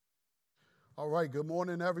All right, good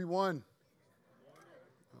morning, everyone.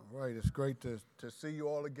 All right, it's great to see you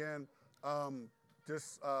all again.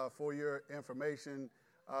 Just for your information,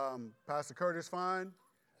 Pastor Curtis fine,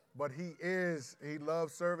 but he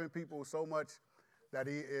loves serving people so much that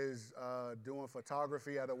he is doing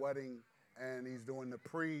photography at a wedding, and he's doing the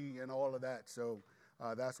pre and all of that. So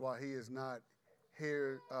that's why he is not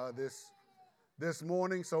here this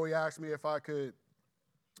morning. So he asked me if I could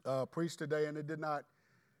preach today, and it did not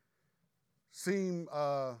seem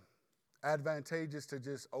advantageous to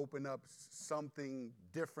just open up something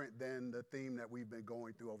different than the theme that we've been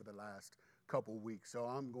going through over the last couple weeks. So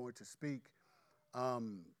I'm going to speak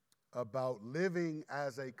about living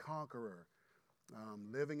as a conqueror,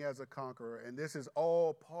 and this is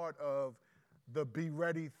all part of the Be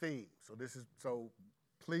Ready theme. So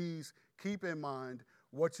please keep in mind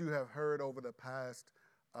what you have heard over the past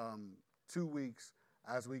 2 weeks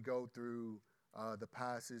as we go through the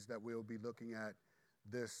passage that we'll be looking at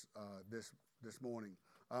this morning.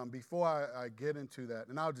 Before I get into that,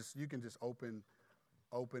 and you can just open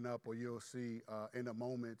up, or you'll see in a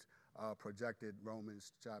moment projected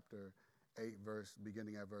Romans chapter 8,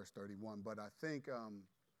 beginning at verse 31. But I think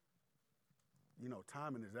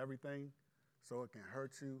timing is everything, so it can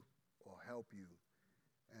hurt you or help you.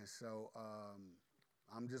 And so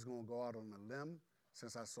I'm just going to go out on a limb.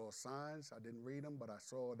 Since I saw signs, I didn't read them, but I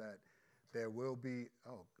saw that there will be,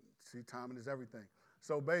 timing is everything.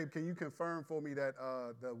 So, babe, can you confirm for me that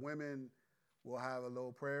the women will have a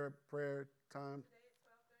little prayer time?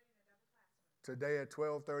 Today at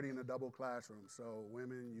 12:30 in a double classroom. So,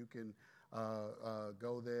 women, you can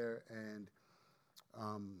go there and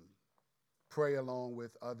pray along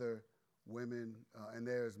with other women, and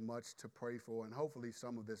there's much to pray for, and hopefully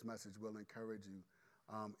some of this message will encourage you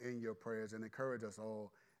in your prayers and encourage us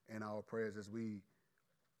all in our prayers as we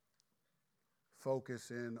focus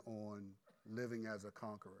in on living as a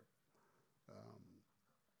conqueror.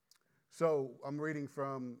 So I'm reading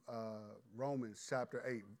from Romans chapter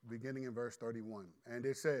 8, beginning in verse 31. And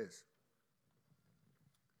it says,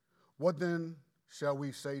 "What then shall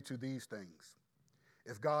we say to these things?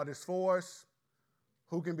 If God is for us,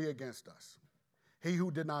 who can be against us? He who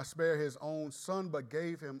did not spare his own son, but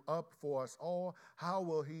gave him up for us all, how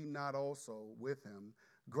will he not also with him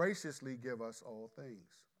graciously give us all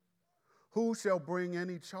things? Who shall bring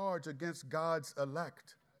any charge against God's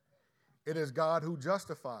elect? It is God who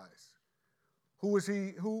justifies. Who is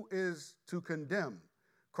he who is to condemn?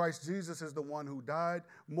 Christ Jesus is the one who died.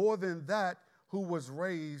 More than that, who was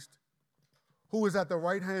raised, who is at the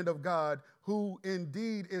right hand of God, who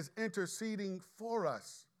indeed is interceding for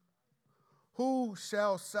us. Who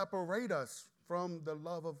shall separate us from the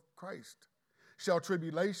love of Christ? Shall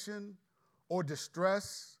tribulation or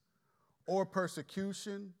distress or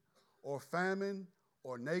persecution or famine,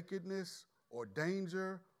 or nakedness, or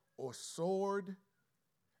danger, or sword?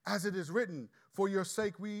 As it is written, for your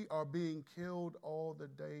sake we are being killed all the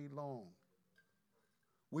day long.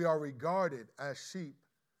 We are regarded as sheep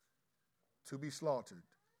to be slaughtered.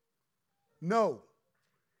 No,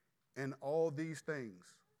 in all these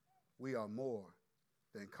things we are more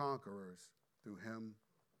than conquerors through him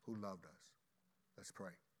who loved us." Let's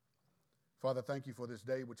pray. Father, thank you for this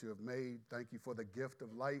day which you have made. Thank you for the gift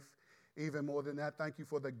of life. Even more than that, thank you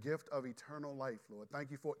for the gift of eternal life, Lord.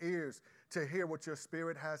 Thank you for ears to hear what your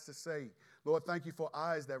Spirit has to say. Lord, thank you for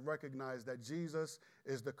eyes that recognize that Jesus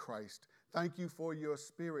is the Christ. Thank you for your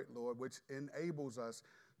Spirit, Lord, which enables us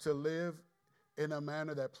to live in a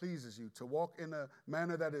manner that pleases you, to walk in a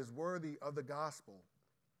manner that is worthy of the gospel.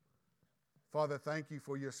 Father, thank you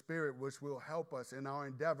for your Spirit, which will help us in our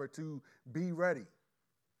endeavor to be ready.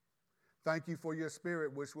 Thank you for your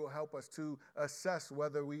Spirit, which will help us to assess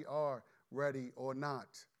whether we are ready or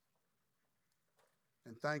not.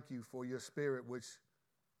 And thank you for your Spirit, which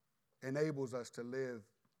enables us to live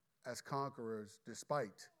as conquerors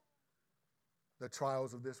despite the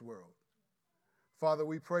trials of this world. Father,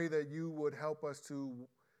 we pray that you would help us to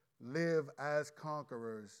live as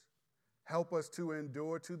conquerors. Help us to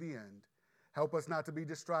endure to the end. Help us not to be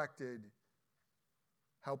distracted.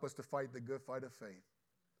 Help us to fight the good fight of faith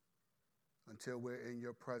until we're in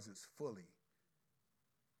your presence fully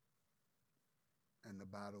and the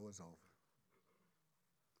battle is over.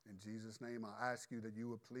 In Jesus' name, I ask you that you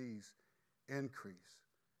would please increase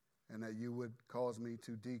and that you would cause me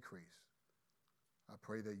to decrease. I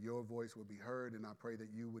pray that your voice would be heard, and I pray that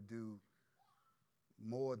you would do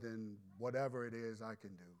more than whatever it is I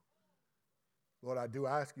can do. Lord, I do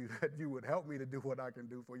ask you that you would help me to do what I can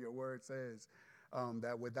do, for your word says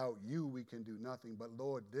that without you we can do nothing. But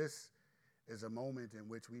Lord, this is a moment in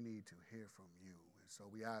which we need to hear from you. And so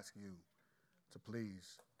we ask you to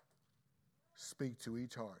please speak to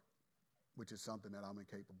each heart, which is something that I'm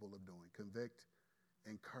incapable of doing. Convict,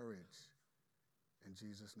 encourage. In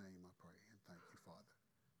Jesus' name I pray and thank you, Father.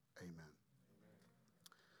 Amen.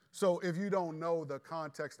 So if you don't know the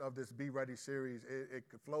context of this Be Ready series, it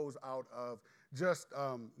flows out of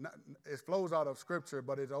it flows out of Scripture,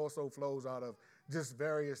 but it also flows out of just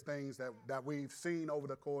various things that we've seen over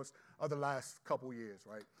the course of the last couple years,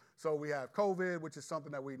 right? So we have COVID, which is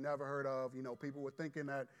something that we never heard of. You know, people were thinking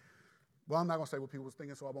that, well, I'm not going to say what people were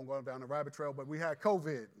thinking, so I won't go down the rabbit trail, but we had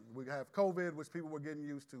COVID. We have COVID, which people were getting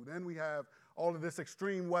used to. Then we have all of this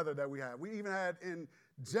extreme weather that we have. We even had in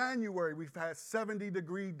January, we've had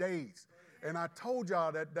 70-degree days. And I told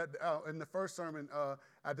y'all that in the first sermon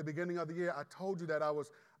at the beginning of the year, I told you that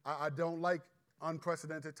I don't like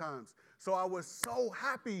unprecedented times. So I was so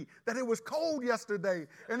happy that it was cold yesterday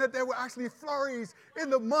and that there were actually flurries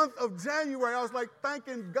in the month of January. I was like,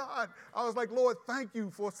 thanking God. I was like, Lord, thank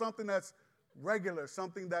you for something that's regular,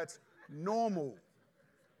 something that's normal.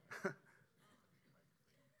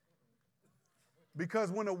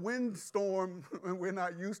 Because when a windstorm, and we're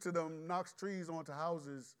not used to them, knocks trees onto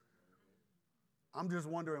houses, I'm just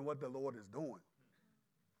wondering what the Lord is doing.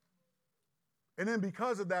 And then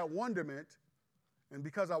because of that wonderment, and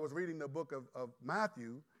because I was reading the book of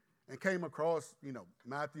Matthew and came across,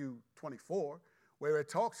 Matthew 24, where it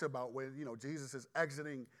talks about when, Jesus is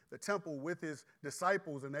exiting the temple with his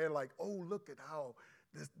disciples, and they're like, oh, look at how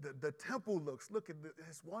the temple looks. Look at it,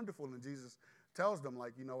 it's wonderful. And Jesus tells them,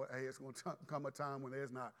 like, hey, it's going to come a time when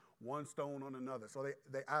there's not one stone on another. So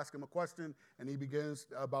they ask him a question, and he begins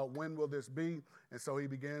about when will this be? And so he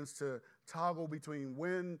begins to toggle between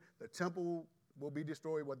when the temple will be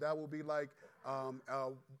destroyed, what that will be like,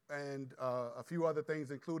 and a few other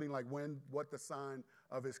things, including like what the sign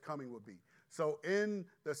of his coming would be. So in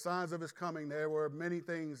the signs of his coming, there were many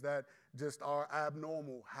things that just are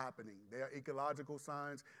abnormal happening. There are ecological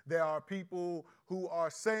signs. There are people who are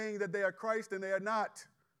saying that they are Christ and they are not.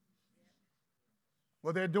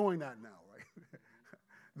 Well, they're doing that now, right?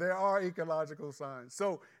 There are ecological signs.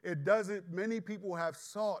 So many people have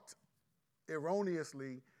sought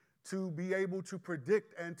erroneously to be able to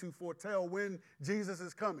predict and to foretell when Jesus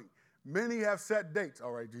is coming. Many have set dates.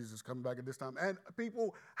 All right, Jesus is coming back at this time. And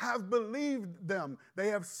people have believed them. They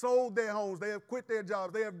have sold their homes. They have quit their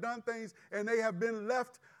jobs. They have done things, and they have been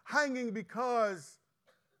left hanging because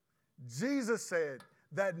Jesus said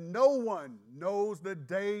that no one knows the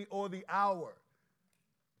day or the hour.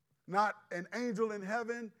 Not an angel in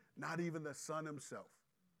heaven, not even the Son himself.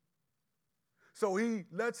 So he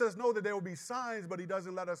lets us know that there will be signs, but he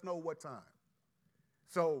doesn't let us know what time.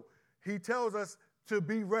 So he tells us to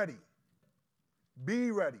be ready.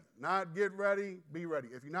 Be ready. Not get ready, be ready.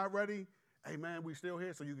 If you're not ready, hey man, we're still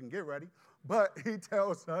here so you can get ready. But he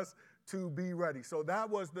tells us to be ready. So I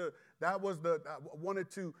wanted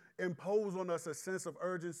to impose on us a sense of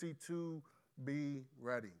urgency to be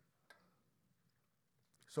ready.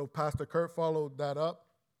 So Pastor Kurt followed that up,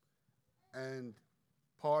 and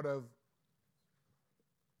part of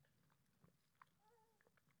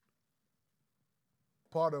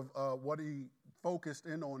what he focused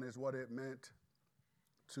in on is what it meant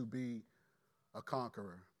to be a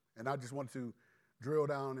conqueror. And I just want to drill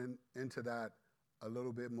down into that a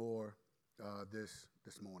little bit more this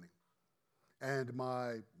morning. And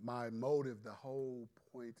my motive, the whole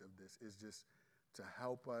point of this is just to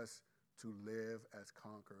help us to live as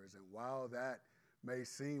conquerors. And while that may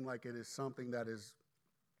seem like it is something that is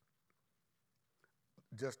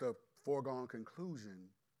just a foregone conclusion,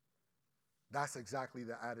 that's exactly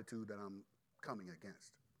the attitude that I'm coming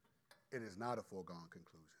against. It is not a foregone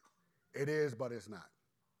conclusion. It is, but it's not.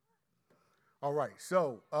 All right,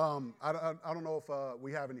 so I don't know if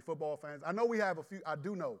we have any football fans. I know we have a few. I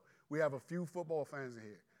do know we have a few football fans in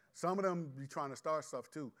here. Some of them be trying to start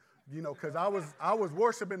stuff too, because I was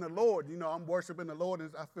worshiping the Lord. I'm worshiping the Lord,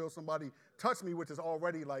 and I feel somebody touch me, which is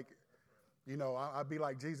already like, I'd be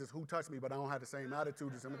like, Jesus, who touched me? But I don't have the same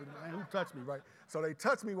attitude as somebody. Man, who touched me, right? So they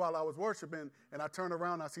touched me while I was worshiping, and I turn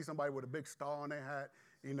around, and I see somebody with a big star on their hat.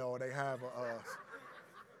 They have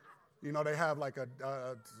they have like a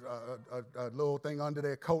little thing under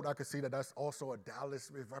their coat. I could see that that's also a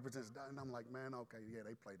Dallas. It represents that. And I'm like, man, okay, yeah,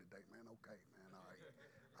 they played today, man. Okay, man, all right.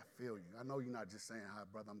 I feel you. I know you're not just saying, hi,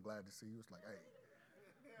 brother, I'm glad to see you. It's like, hey,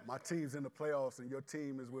 my team's in the playoffs, and your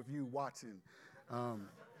team is with you watching.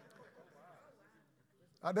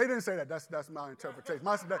 They didn't say that. That's my interpretation.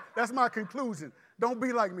 That's my conclusion. Don't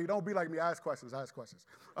be like me. Don't be like me. Ask questions.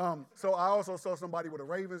 So I also saw somebody with a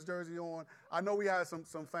Ravens jersey on. I know we had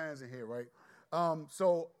some fans in here, right?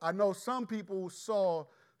 So I know some people saw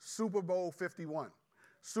Super Bowl 51.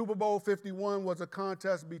 Super Bowl 51 was a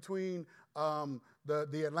contest between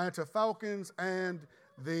the Atlanta Falcons and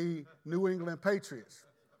the New England Patriots.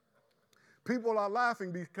 People are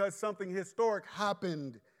laughing because something historic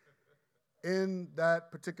happened in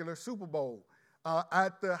that particular Super Bowl.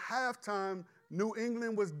 At the halftime, New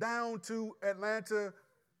England was down to Atlanta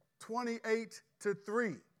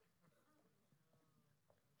 28-3.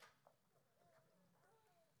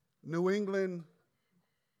 New England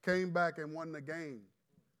came back and won the game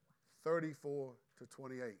 34-28.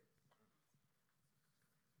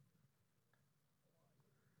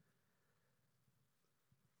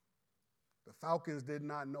 The Falcons did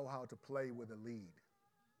not know how to play with a lead.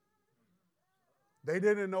 They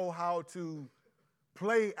didn't know how to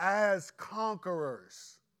play as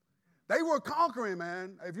conquerors. They were conquering,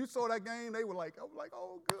 man. If you saw that game, they were like,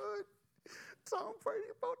 oh, good. Tom Brady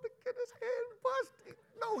about to get his head busted.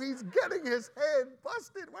 No, he's getting his head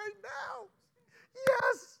busted right now.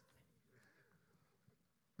 Yes.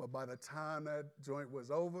 But by the time that joint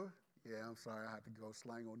was over, yeah, I'm sorry, I had to go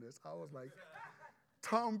slang on this. I was like,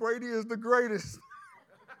 Tom Brady is the greatest.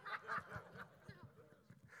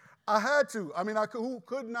 I had to. I mean, who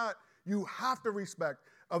could not? You have to respect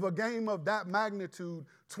of a game of that magnitude,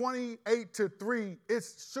 28-3, it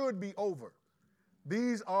should be over.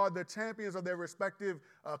 These are the champions of their respective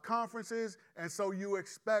conferences, and so you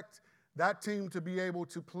expect that team to be able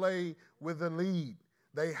to play with the lead.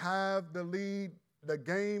 They have the lead. The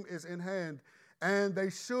game is in hand, and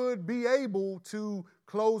they should be able to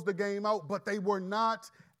close the game out, but they were not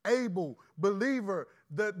able. Believer,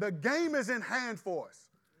 the game is in hand for us.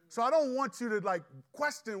 So I don't want you to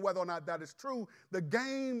question whether or not that is true. The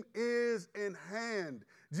game is in hand.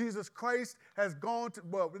 Jesus Christ has gone to,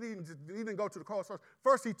 he didn't go to the cross first.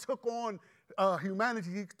 First, he took on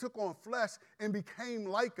humanity. He took on flesh and became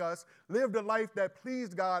like us, lived a life that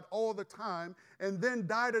pleased God all the time, and then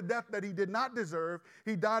died a death that he did not deserve.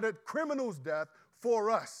 He died a criminal's death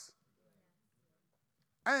for us.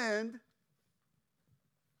 And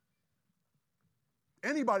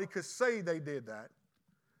anybody could say they did that.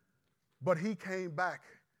 But he came back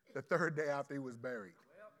the third day after he was buried.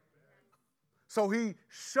 So he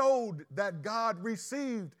showed that God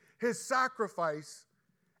received his sacrifice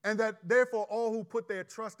and that therefore all who put their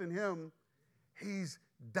trust in him, he's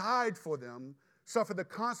died for them, suffered the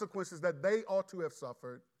consequences that they ought to have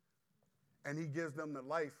suffered, and he gives them the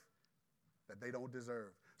life that they don't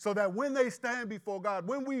deserve. So that when they stand before God,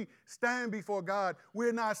 when we stand before God,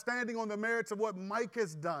 we're not standing on the merits of what Mike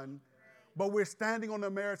has done, but we're standing on the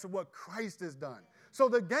merits of what Christ has done. So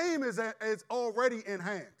the game is already in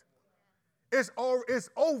hand. It's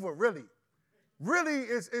over, really. Really,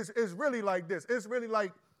 it's really like this. It's really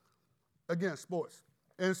like, again, sports.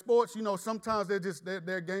 In sports, sometimes there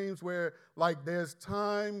are games where there's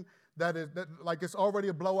time that it's already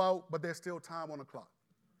a blowout, but there's still time on the clock.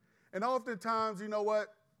 And oftentimes, you know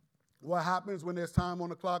what happens when there's time on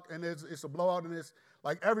the clock and it's a blowout and it's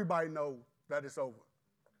everybody knows that it's over.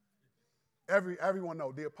 Everyone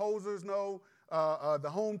knows. The opposers know. The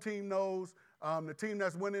home team knows. The team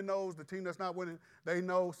that's winning knows. The team that's not winning, they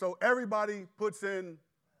know. So everybody puts in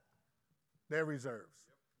their reserves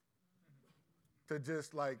to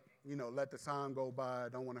just let the time go by.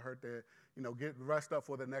 Don't want to hurt their, get rest up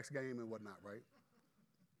for the next game and whatnot, right?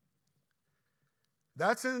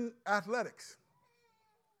 That's in athletics.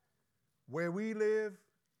 Where we live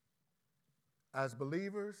as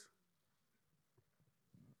believers,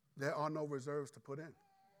 there are no reserves to put in.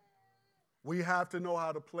 We have to know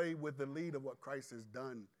how to play with the lead of what Christ has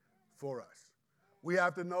done for us. We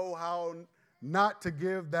have to know how not to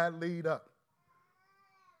give that lead up.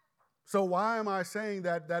 So why am I saying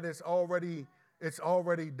that it's already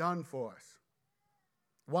done for us?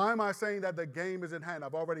 Why am I saying that the game is in hand?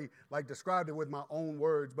 I've already described it with my own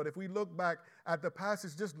words, but if we look back at the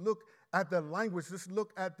passage, just look at the language, just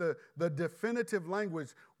look at the definitive language.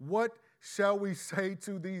 What shall we say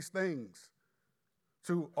to these things?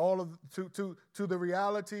 To the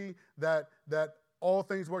reality that all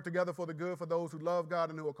things work together for the good for those who love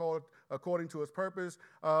God and who are called according to his purpose,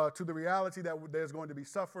 to the reality that there's going to be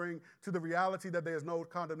suffering, to the reality that there's no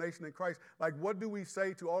condemnation in Christ. What do we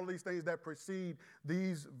say to all of these things that precede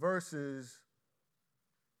these verses?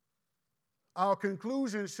 Our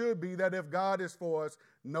conclusion should be that if God is for us,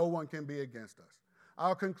 no one can be against us.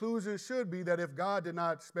 Our conclusion should be that if God did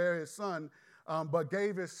not spare his son, but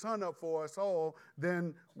gave his son up for us all,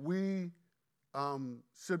 then we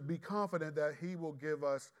should be confident that he will give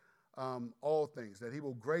us all things, that he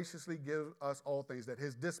will graciously give us all things, that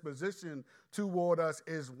his disposition toward us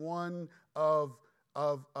is one of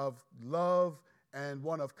love and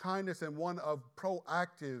one of kindness and one of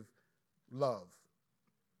proactive love.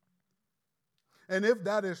 And if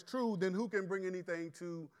that is true, then who can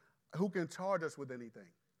who can charge us with anything?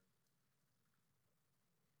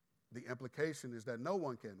 The implication is that no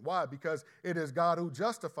one can. Why? Because it is God who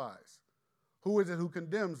justifies. Who is it who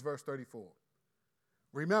condemns? Verse 34.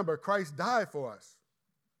 Remember, Christ died for us.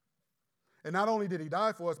 And not only did he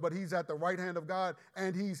die for us, but he's at the right hand of God,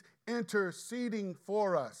 and he's interceding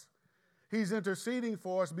for us. He's interceding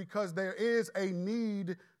for us because there is a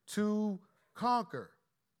need to conquer.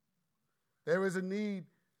 There is a need.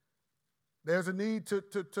 There's a need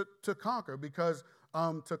to conquer, because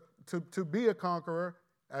to be a conqueror,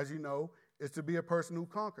 as you know, is to be a person who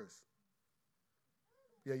conquers.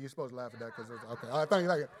 Yeah, you're supposed to laugh at that because it's okay. I think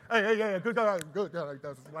like, hey, yeah, good,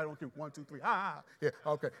 that's right on cue. 1, 2, 3, yeah,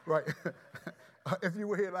 okay, right. If you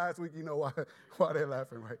were here last week, you know why they're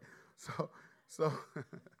laughing, right? So,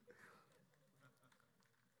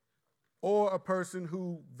 or a person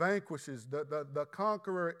who vanquishes. The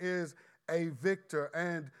conqueror is a victor,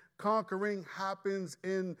 and conquering happens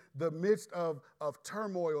in the midst of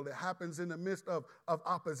turmoil. It happens in the midst of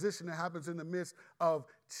opposition. It happens in the midst of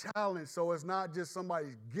challenge. So it's not just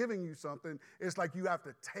somebody giving you something. It's like you have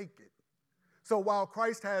to take it. So while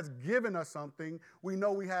Christ has given us something, we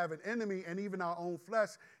know we have an enemy, and even our own flesh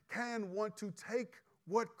can want to take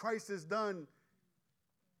what Christ has done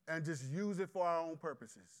and just use it for our own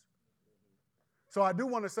purposes. So I do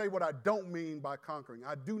want to say what I don't mean by conquering.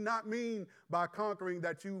 I do not mean by conquering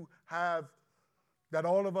that that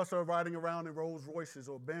all of us are riding around in Rolls Royces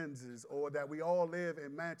or Benzes, or that we all live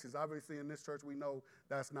in mansions. Obviously, in this church, we know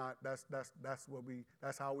that's how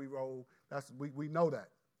we roll. We know that.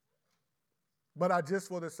 But I just,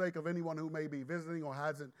 for the sake of anyone who may be visiting or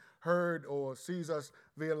hasn't heard or sees us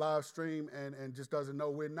via live stream and just doesn't know,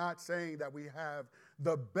 we're not saying that we have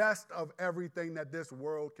the best of everything that this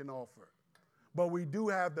world can offer. But we do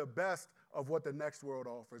have the best of what the next world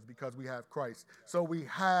offers, because we have Christ. So we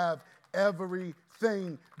have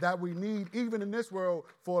everything that we need, even in this world,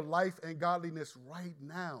 for life and godliness right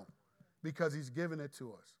now, because he's given it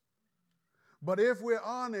to us. But if we're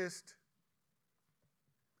honest,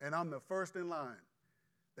 and I'm the first in line,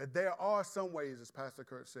 that there are some ways, as Pastor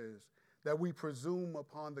Kurt says, that we presume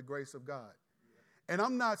upon the grace of God. And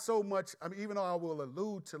I'm not so much, even though I will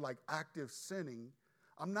allude to like active sinning,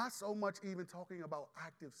 I'm not so much even talking about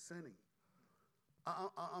active sinning.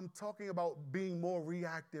 I'm talking about being more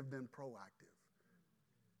reactive than proactive.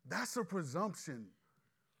 That's a presumption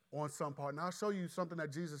on some part. And I'll show you something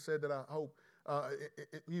that Jesus said that I hope,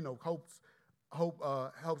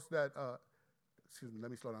 helps that, excuse me,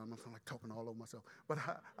 let me slow down. I'm like talking all over myself. But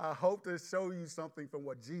I hope to show you something from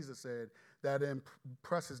what Jesus said that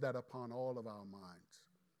impresses that upon all of our minds.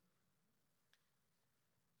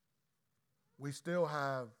 We still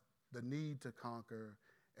have the need to conquer,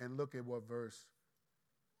 and look at what verse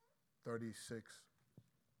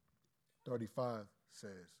 35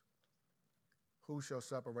 says. Who shall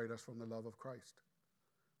separate us from the love of Christ?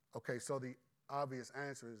 Okay, so the obvious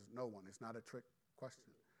answer is no one. It's not a trick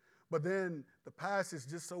question. But then the passage,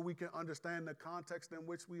 just so we can understand the context in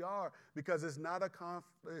which we are, because it's not a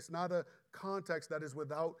context that is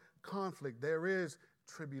without conflict. There is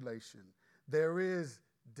tribulation. There is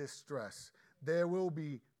distress. There will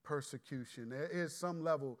be persecution. There is some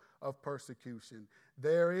level of persecution.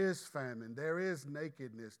 There is famine. There is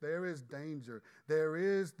nakedness. There is danger. There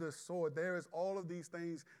is the sword. There is all of these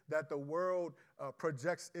things that the world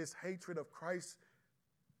projects its hatred of Christ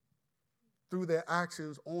through their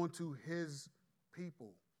actions onto his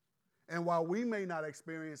people. And while we may not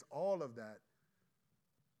experience all of that,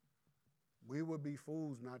 we would be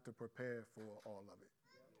fools not to prepare for all of it.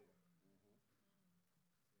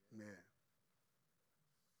 Yeah.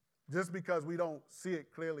 Just because we don't see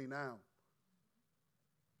it clearly now,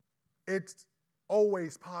 it's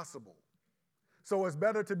always possible. So it's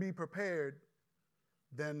better to be prepared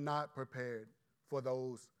than not prepared for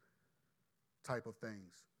those type of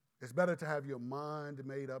things. It's better to have your mind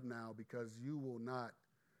made up now, because you will not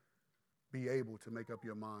be able to make up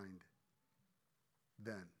your mind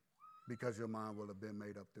then, because your mind will have been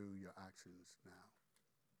made up through your actions now.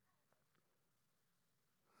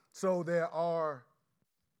 So there are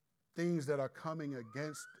things that are coming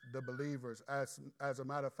against the believers, as a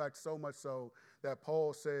matter of fact, so much so that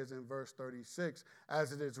Paul says in verse 36,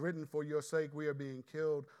 as it is written, for your sake we are being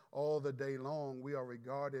killed all the day long. We are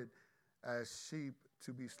regarded as sheep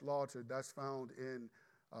to be slaughtered. That's found in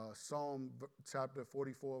Psalm chapter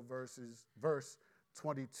 44, verse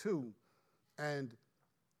 22. And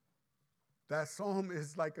that psalm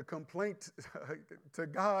is like a complaint to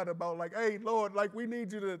God about like, hey, Lord, like we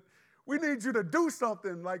need you to do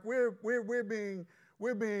something. Like we're being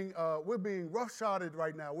roughshotted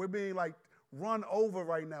right now. We're being like run over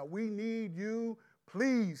right now. We need you,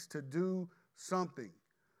 please, to do something.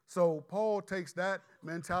 So Paul takes that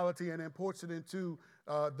mentality and imports it into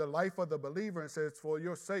the life of the believer and says, for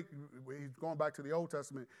your sake, he's going back to the Old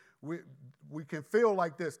Testament, we can feel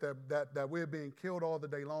like this, that we're being killed all the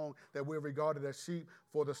day long, that we're regarded as sheep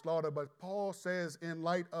for the slaughter. But Paul says, in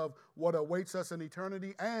light of what awaits us in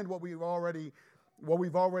eternity and what we've already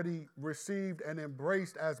received and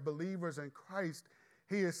embraced as believers in Christ,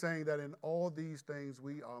 he is saying that in all these things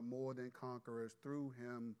we are more than conquerors through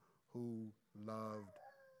him who loved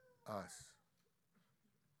us.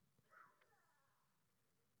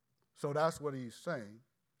 So that's what he's saying.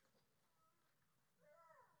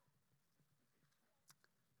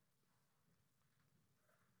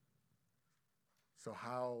 So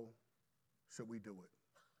how should we do it?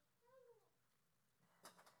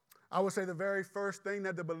 I would say the very first thing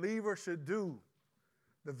that the believer should do,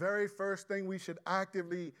 the very first thing we should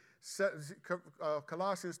actively set,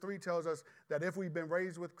 Colossians 3 tells us that if we've been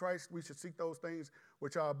raised with Christ, we should seek those things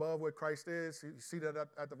which are above where Christ is. You see that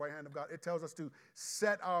at the right hand of God. It tells us to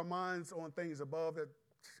set our minds on things above.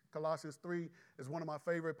 Colossians 3 is one of my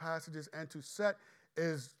favorite passages. And to set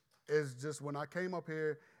is just when I came up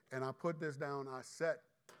here and I put this down, I set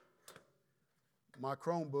my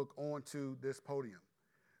Chromebook onto this podium.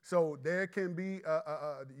 So there can be,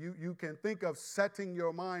 you can think of setting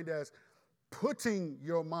your mind as putting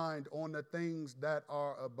your mind on the things that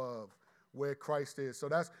are above where Christ is.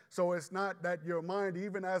 So it's not that your mind,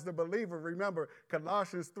 even as the believer, remember,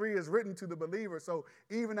 Colossians 3 is written to the believer. So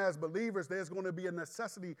even as believers, there's going to be a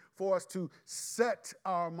necessity for us to set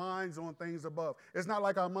our minds on things above. It's not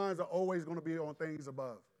like our minds are always going to be on things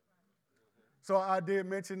above. So I did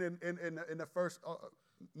mention in the first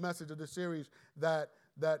message of the series that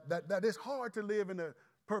it's hard to live in a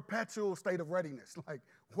perpetual state of readiness. Like,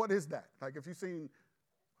 what is that? Like, if you've seen,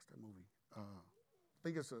 what's that movie? I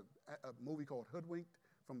think it's a movie called Hoodwinked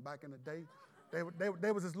from back in the day.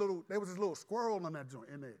 There was this little squirrel in that joint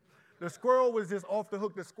in there. The squirrel was just off the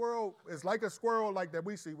hook. The squirrel is like a squirrel like that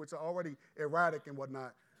we see, which are already erratic and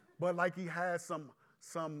whatnot, but like he has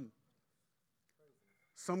some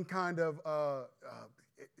kind of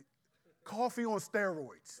coffee on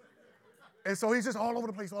steroids. And so he's just all over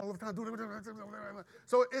the place, all over the time.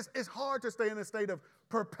 So it's hard to stay in a state of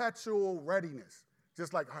perpetual readiness.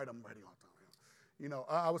 Just like, all right, I'm ready all the time. You know,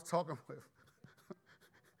 I was talking with,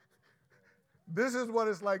 this is what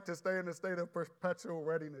it's like to stay in a state of perpetual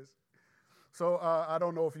readiness. So I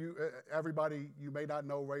don't know if everybody, you may not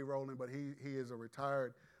know Ray Rowland, but he is a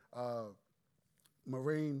retired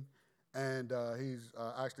Marine, and he's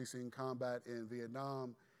actually seen combat in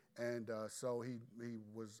Vietnam. And so he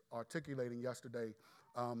was articulating yesterday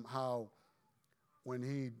how when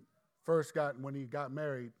he got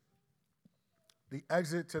married, the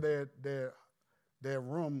exit to their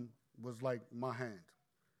room was like my hand.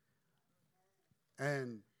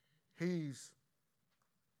 And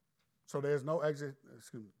so there's no exit,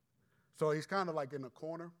 excuse me. So he's kind of like in the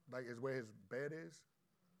corner, like is where his bed is.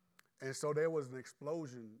 And so there was an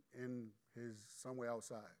explosion in somewhere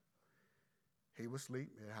outside. He was asleep.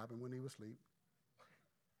 It happened when he was asleep.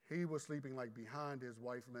 He was sleeping like behind his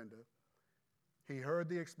wife, Linda. He heard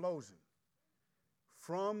the explosion.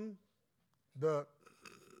 From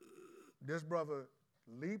this brother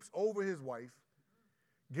leaps over his wife,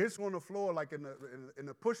 gets on the floor like in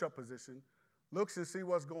the push-up position, looks and see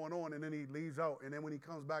what's going on, and then he leaves out. And then when he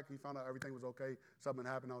comes back, he found out everything was okay. Something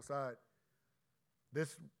happened outside.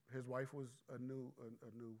 His wife was a new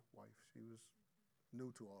wife. She was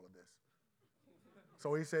new to all of this.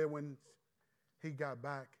 So he said when he got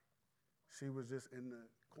back, she was just in the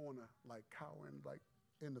corner, like cowering, like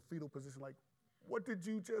in the fetal position, like, what did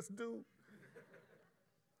you just do?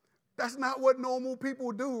 That's not what normal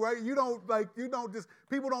people do, right?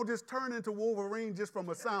 People don't just turn into Wolverine just from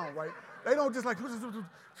a sound, right? They don't just like,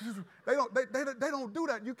 they don't do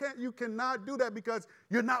that. You cannot do that because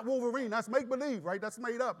you're not Wolverine. That's make-believe, right? That's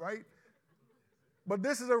made up, right? But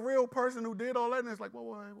this is a real person who did all that, and it's like, what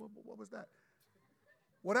was that?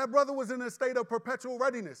 Well, that brother was in a state of perpetual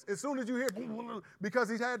readiness. As soon as you hear, because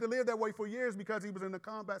he's had to live that way for years because he was in a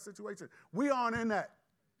combat situation. We aren't in that.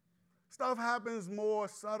 Stuff happens more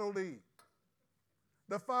subtly.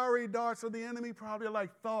 The fiery darts of the enemy probably are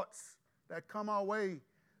like thoughts that come our way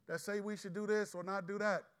that say we should do this or not do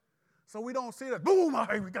that. So we don't see it, boom, all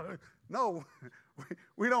right, we got it. No,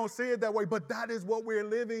 we don't see it that way, but that is what we're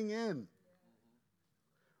living in.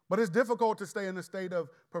 But it's difficult to stay in a state of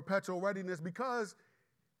perpetual readiness because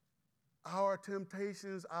our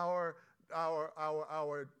temptations, our I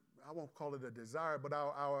won't call it a desire, but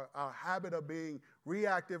our habit of being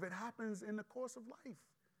reactive, it happens in the course of life.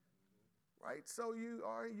 right? So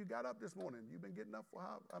you got up this morning. You've been getting up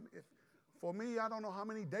for me, I don't know how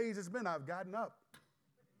many days it's been I've gotten up.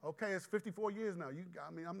 Okay, it's 54 years now.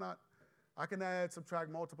 I can add, subtract,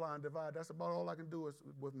 multiply, and divide. That's about all I can do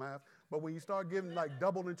with math. But when you start giving like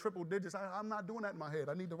double and triple digits, I'm not doing that in my head.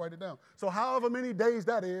 I need to write it down. So however many days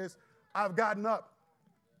that is, I've gotten up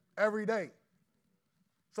every day.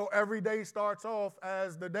 So every day starts off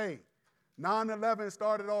as the day. 9/11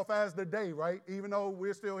 started off as the day, right? Even though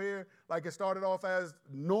we're still here, like it started off as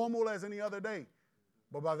normal as any other day.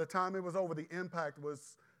 But by the time it was over, the impact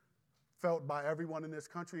was felt by everyone in this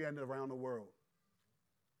country and around the world.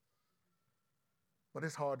 But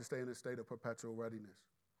it's hard to stay in a state of perpetual readiness.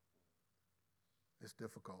 It's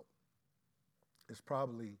difficult.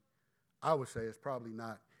 I would say it's probably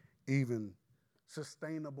not even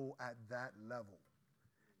sustainable at that level.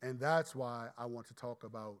 And that's why I want to talk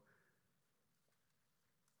about,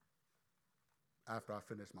 after I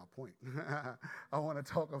finish my point, I want to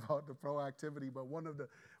talk about the proactivity. But one of the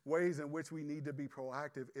ways in which we need to be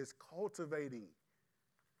proactive is cultivating.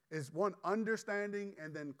 Is one, understanding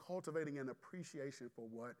and then cultivating an appreciation for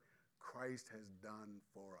what Christ has done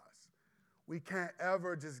for us. We can't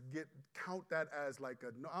ever just count that as like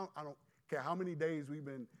I don't care how many days we've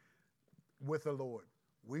been with the Lord.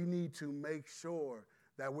 We need to make sure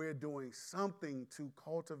that we're doing something to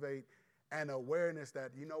cultivate an awareness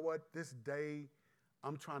that, you know what, this day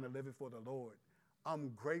I'm trying to live it for the Lord. I'm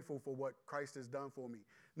grateful for what Christ has done for me.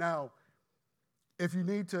 Now, if you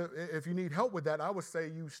need help with that, I would say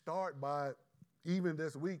you start by, even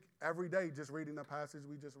this week, every day, just reading the passage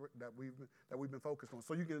that we've been focused on,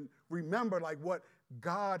 so you can remember like what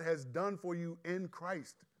God has done for you in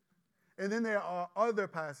Christ. And then there are other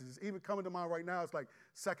passages, even coming to mind right now. It's like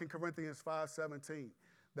 2 Corinthians 5:17,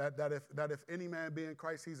 that if any man be in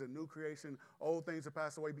Christ, he's a new creation. Old things have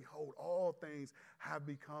passed away. Behold, all things have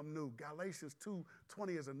become new. Galatians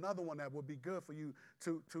 2:20 is another one that would be good for you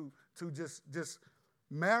to just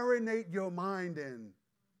marinate your mind in,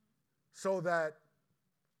 so that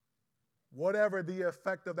whatever the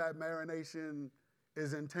effect of that marination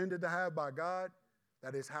is intended to have by God,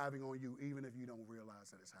 that it's having on you, even if you don't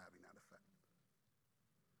realize that it's having that effect.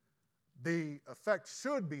 The effect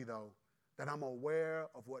should be, though, that I'm aware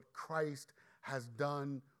of what Christ has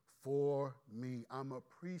done for me. I'm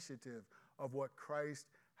appreciative of what Christ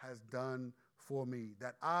has done for me,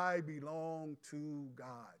 that I belong to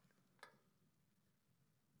God.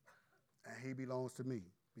 And he belongs to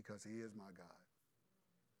me because he is my God.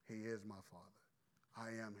 He is my Father.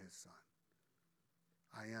 I am his son.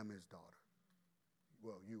 I am his daughter.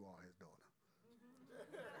 Well, you are his daughter.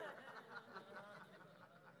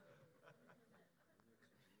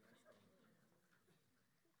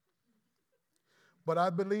 But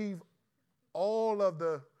I believe all of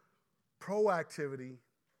the proactivity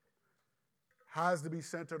has to be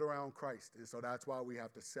centered around Christ. And so that's why we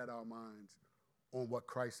have to set our minds on what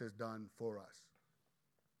Christ has done for us.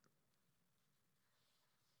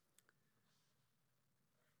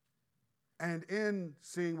 And in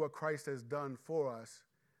seeing what Christ has done for us,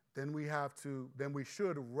 then we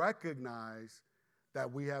should recognize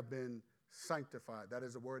that we have been sanctified. That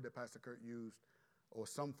is a word that Pastor Kurt used, or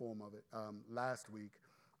some form of it, last week.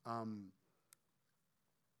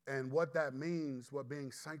 And what that means, what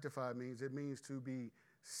being sanctified means, it means to be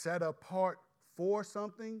set apart for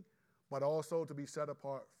something, but also to be set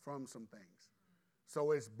apart from some things.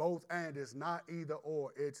 So it's both and. It's not either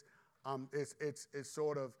or. It's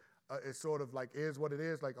sort of like, is what it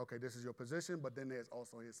is. Like, okay, this is your position, but then there's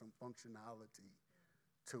also some functionality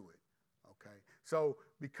to it. Okay. So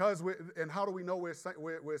how do we know we're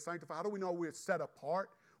sanctified? How do we know we're set apart?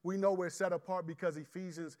 We know we're set apart because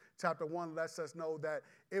Ephesians chapter 1 lets us know that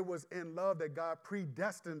it was in love that God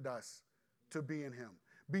predestined us to be in him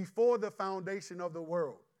before the foundation of the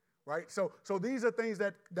world, right? So these are things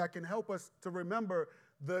that can help us to remember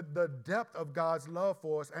the depth of God's love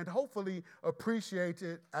for us and hopefully appreciate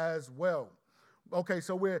it as well. Okay,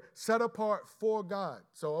 so we're set apart for God.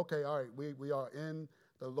 So, okay, all right, we are in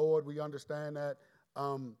the Lord. We understand that.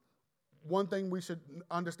 One thing we should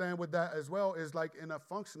understand with that as well is, like, in a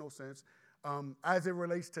functional sense, as it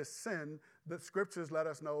relates to sin, the scriptures let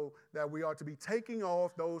us know that we are to be taking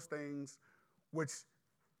off those things which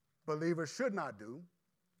believers should not do,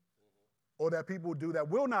 or that people do that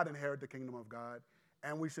will not inherit the kingdom of God,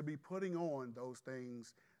 and we should be putting on those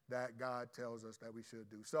things that God tells us that we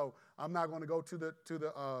should do. So I'm not going to go to the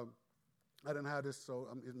I didn't have this, so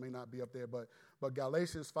it may not be up there, but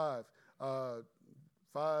Galatians 5,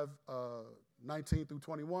 19 through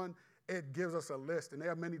 21, it gives us a list. And there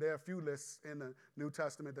are a few lists in the New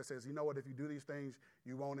Testament that says, you know what, if you do these things,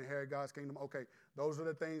 you won't inherit God's kingdom. Okay, those are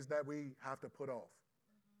the things that we have to put off.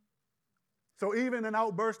 So even an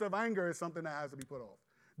outburst of anger is something that has to be put off.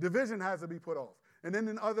 Division has to be put off. And then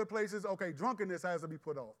in other places, okay, drunkenness has to be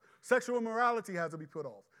put off. Sexual immorality has to be put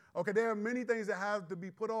off. Okay, there are many things that have to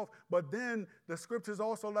be put off, but then the scriptures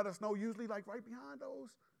also let us know, usually like right behind those,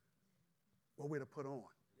 what we're to put on.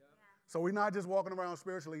 Yeah. So we're not just walking around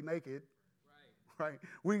spiritually naked, right?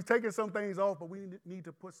 We've taken some things off, but we need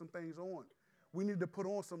to put some things on. We need to put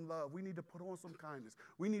on some love. We need to put on some kindness.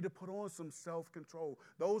 We need to put on some self-control.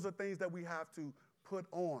 Those are things that we have to put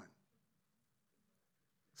on.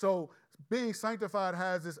 So being sanctified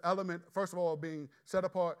has this element, first of all, being set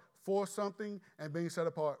apart for something and being set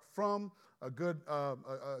apart from. A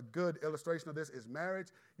good illustration of this is marriage.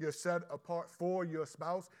 You're set apart for your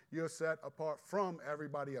spouse. You're set apart from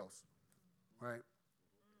everybody else, right?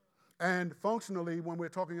 And functionally, when we're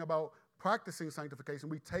talking about practicing sanctification,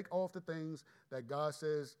 we take off the things that God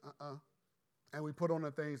says, and we put on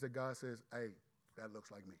the things that God says, hey, that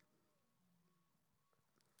looks like me.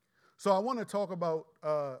 So I want to talk about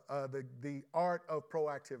the art of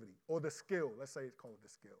proactivity, or the skill. Let's say it's called the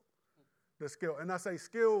skill. The skill. And I say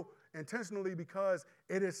skill intentionally because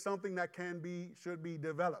it is something that should be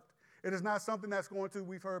developed. It is not something that's going to,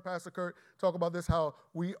 we've heard Pastor Kurt talk about this, how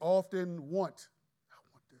we often want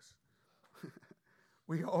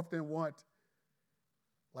we often want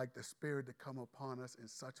like the Spirit to come upon us in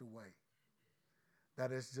such a way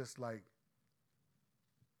that it's just like,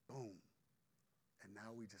 boom, and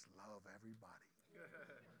now we just love everybody.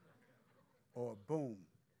 Or boom,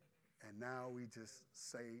 and now we just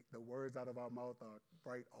say the words out of our mouth are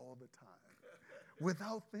right all the time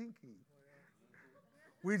without thinking.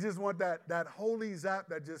 We just want that holy zap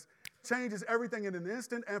that just changes everything in an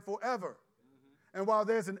instant and forever. And while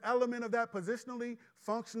there's an element of that positionally,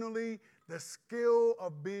 functionally, the skill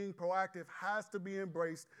of being proactive has to be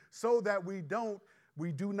embraced so that we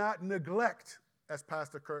do not neglect, as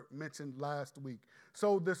Pastor Kurt mentioned last week.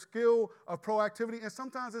 So the skill of proactivity, and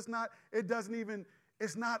sometimes it's not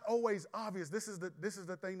always obvious. This is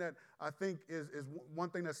the thing that I think is one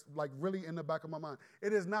thing that's like really in the back of my mind.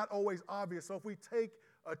 It is not always obvious. So if we take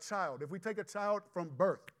a child from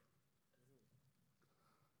birth,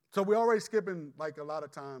 so we're already skipping like a lot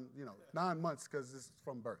of time, 9 months because it's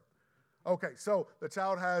from birth. Okay, so the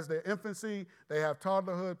child has their infancy, they have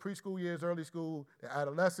toddlerhood, preschool years, early school, their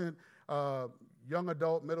adolescent, young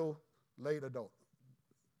adult, middle, late adult.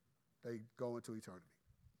 They go into eternity.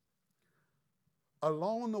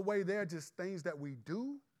 Along the way, there are just things that we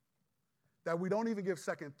do that we don't even give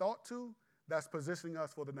second thought to that's positioning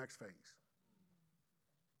us for the next phase.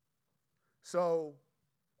 So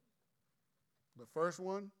the first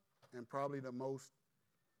one, and probably the most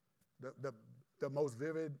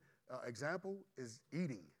vivid example is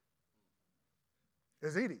eating.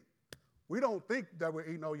 Is eating. We don't think that we're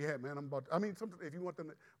eating, oh yeah, man, if you want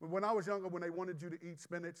them to, when I was younger, when they wanted you to eat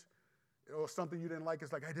spinach or something you didn't like,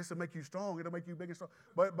 it's like, hey, this will make you strong. It'll make you big and strong.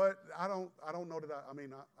 But I don't know that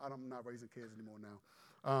I'm not raising kids anymore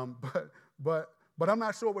now. But I'm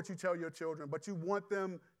not sure what you tell your children, but you want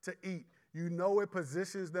them to eat. You know it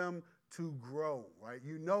positions them to grow, right?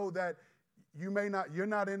 You know that you're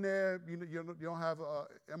not in there, you don't have a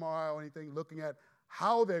MRI or anything looking at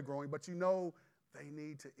how they're growing, but you know they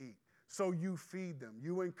need to eat. So you feed them,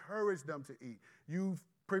 you encourage them to eat, you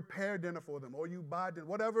prepare dinner for them, or you buy dinner.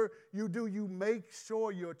 Whatever you do, you make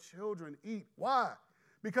sure your children eat. Why?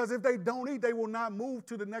 Because if they don't eat, they will not move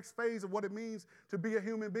to the next phase of what it means to be a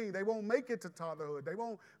human being. They won't make it to toddlerhood. They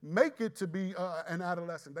won't make it to be an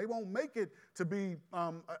adolescent. They won't make it to be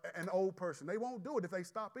an old person. They won't do it if they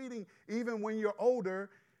stop eating. Even when you're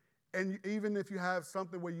older, and even if you have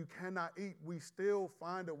something where you cannot eat, we still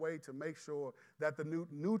find a way to make sure that the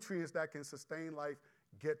nutrients that can sustain life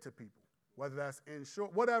get to people, whether that's in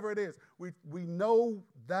short, whatever it is. We know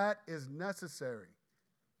that is necessary.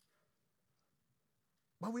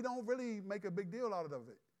 But we don't really make a big deal out of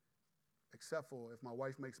it, except for if my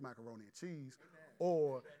wife makes macaroni and cheese,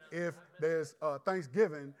 or if there's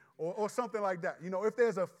Thanksgiving, or something like that. If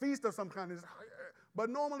there's a feast of some kind,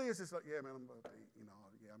 but normally it's just like, yeah, man,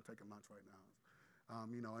 I'm taking lunch right now.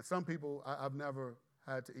 And some people, I've never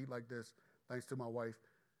had to eat like this, thanks to my wife.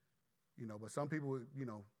 But some people,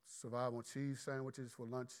 survive on cheese sandwiches for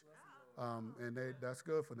lunch. And that's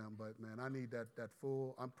good for them, but man, I need that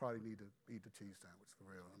full. I probably need to eat the cheese sandwich for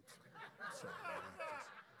real.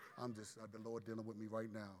 I'm just the Lord dealing with me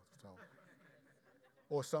right now, so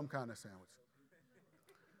or some kind of sandwich.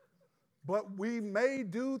 But we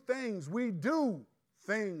do things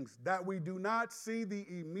things that we do not see the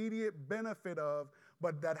immediate benefit of,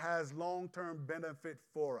 but that has long-term benefit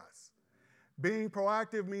for us. Being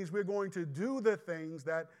proactive means we're going to do the things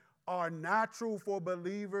that are natural for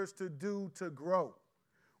believers to do to grow.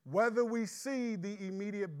 Whether we see the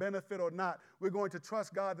immediate benefit or not, we're going to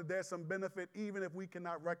trust God that there's some benefit even if we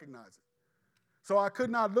cannot recognize it. So I could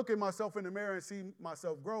not look at myself in the mirror and see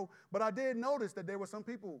myself grow, but I did notice that there were some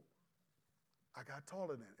people I got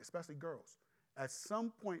taller than, especially girls. At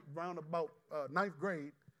some point around about ninth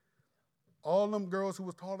grade, all them girls who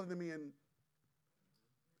was taller than me in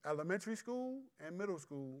elementary school and middle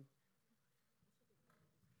school,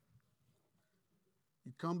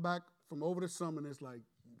 you come back from over the summer and it's like,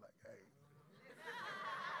 hey,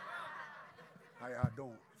 how y'all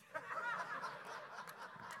doing?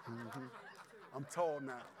 Mm-hmm. I'm tall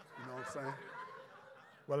now, you know what I'm saying?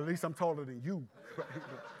 Well, at least I'm taller than you.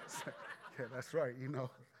 Yeah, that's right, you know.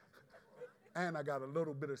 And I got a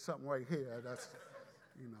little bit of something right here. That's,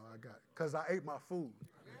 you know, I got, because I ate my food.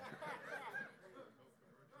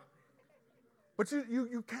 But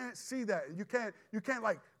you can't see that. You can't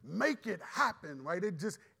like make it happen, right?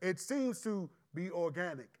 It seems to be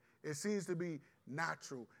organic. It seems to be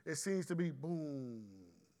natural. It seems to be boom.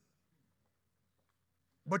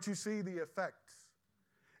 But you see the effects.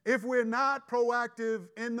 If we're not proactive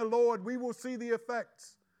in the Lord, we will see the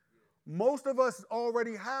effects. Most of us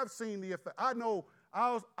already have seen the effect. I know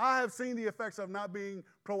I have seen the effects of not being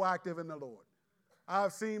proactive in the Lord.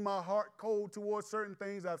 I've seen my heart cold towards certain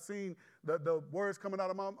things. I've seen the words coming out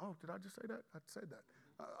of my mouth. Oh, did I just say that? I said that.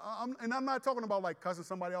 And I'm not talking about like cussing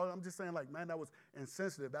somebody out. I'm just saying like, man, that was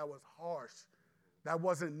insensitive. That was harsh. That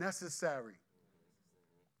wasn't necessary.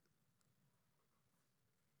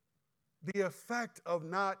 The effect of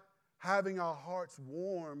not having our hearts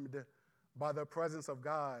warmed by the presence of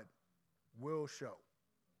God will show.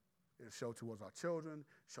 It'll show towards our children,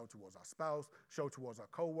 show towards our spouse, show towards our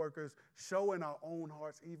coworkers, show in our own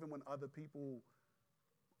hearts, even when other people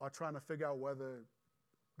are trying to figure out whether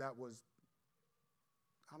that was,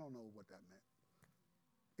 I don't know what that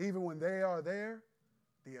meant. Even when they are there,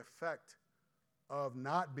 the effect of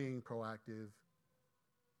not being proactive,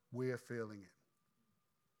 we're feeling it.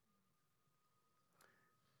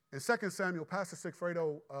 In 2 Samuel, Pastor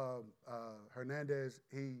Sigfredo Hernandez,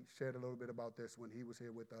 he shared a little bit about this when he was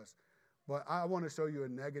here with us. But I want to show you a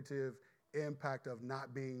negative impact of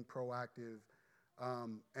not being proactive.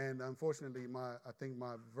 And unfortunately, I think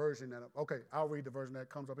my version I'll read the version that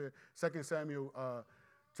comes up here. 2 Samuel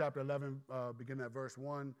chapter 11, beginning at verse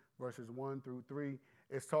 1, verses 1 through 3.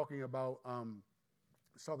 It's talking about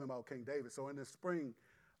King David. So in the spring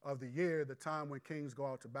of the year, the time when kings go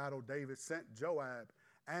out to battle, David sent Joab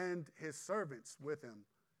and his servants with him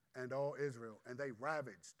and all Israel, and they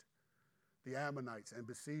ravaged the Ammonites and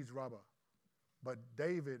besieged Rabbah. But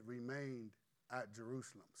David remained at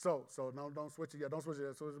Jerusalem. So no, don't switch it yet. Don't switch it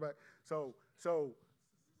yet. Switch it back. So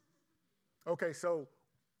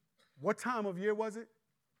what time of year was it?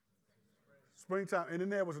 Springtime. And then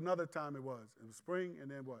there was another time it was. It was spring,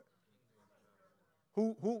 and then what?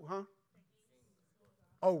 Who, huh?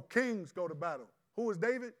 Oh, kings go to battle. Who was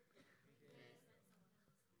David?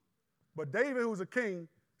 But David, who was a king,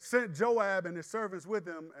 sent Joab and his servants with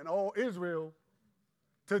him and all Israel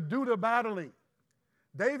to do the battling.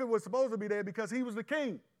 David was supposed to be there because he was the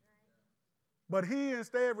king. But he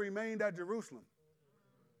instead remained at Jerusalem.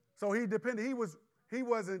 So he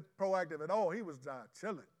wasn't proactive at all. He was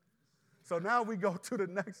chilling. So now we go to the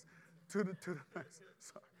next,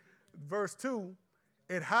 verse 2.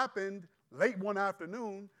 It happened late one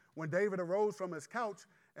afternoon when David arose from his couch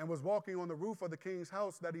and was walking on the roof of the king's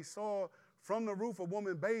house that he saw from the roof a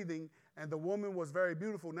woman bathing, and the woman was very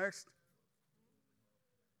beautiful. Next.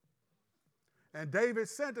 And David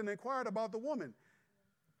sent and inquired about the woman.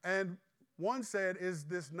 And one said, is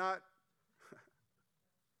this not...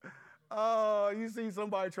 Oh, you see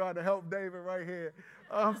somebody trying to help David right here.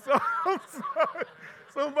 I'm sorry.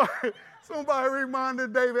 Somebody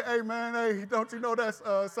reminded David, hey, man, hey, don't you know that's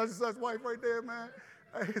such and such wife right there, man?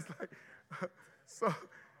 Hey, it's like, so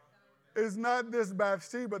is not this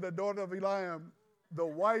Bathsheba, the daughter of Eliam, the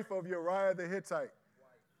wife of Uriah the Hittite?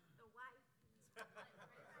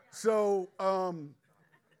 So,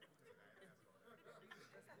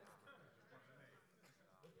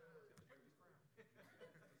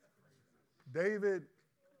 David,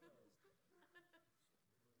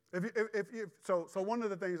 so one of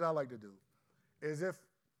the things I like to do is if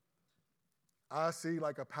I see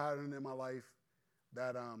like a pattern in my life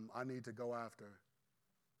that I need to go after,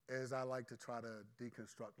 is I like to try to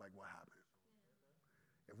deconstruct like what happened.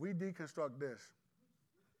 If we deconstruct this,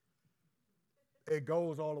 it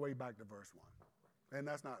goes all the way back to verse 1. And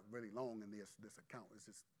that's not really long in this account. This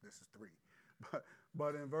is 3.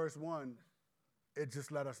 But in verse 1, it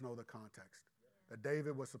just let us know the context. That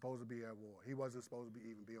David was supposed to be at war. He wasn't supposed to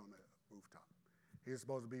even be on the rooftop. He was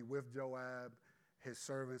supposed to be with Joab, his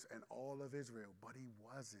servants, and all of Israel, but he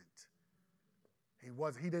wasn't.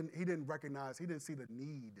 He didn't recognize, he didn't see the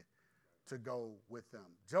need to go with them.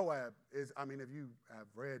 Joab is, I mean, if you have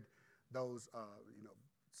read those,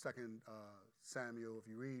 Second Samuel, if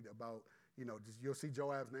you read about, you'll see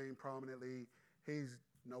Joab's name prominently. He's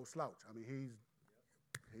no slouch. I mean,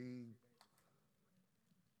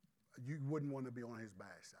 you wouldn't want to be on his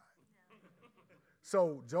bad side.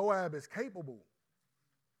 So Joab is capable.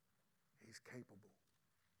 He's capable.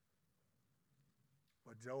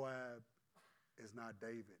 But Joab is not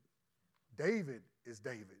David. David is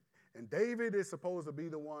David. And David is supposed to be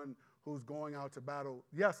the one who's going out to battle,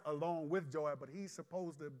 yes, along with Joab, but he's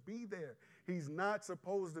supposed to be there. He's not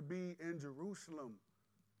supposed to be in Jerusalem.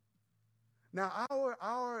 Now,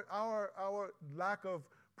 our lack of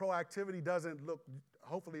proactivity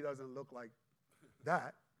hopefully doesn't look like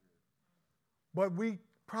that. But we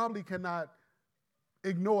probably cannot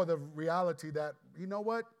ignore the reality that, you know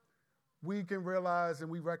what? We can realize and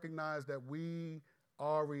we recognize that we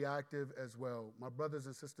are reactive as well. My brothers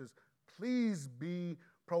and sisters, please be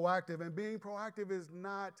proactive. And being proactive is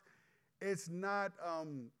not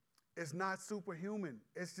superhuman.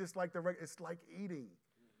 It's just like it's like eating.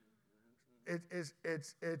 It's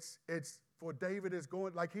for David is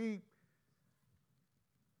going like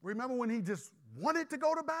remember when he just wanted to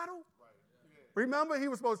go to battle? Remember, he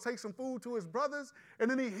was supposed to take some food to his brothers, and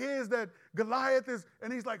then he hears that Goliath is,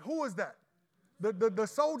 and he's like, who is that? The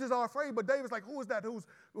soldiers are afraid, but David's like, who is that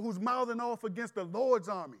who's mouthing off against the Lord's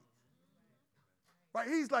army? Right?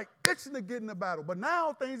 He's like itching to get in the battle, but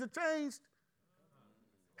now things have changed.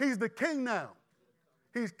 He's the king now.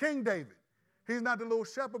 He's King David. He's not the little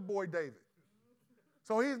shepherd boy David.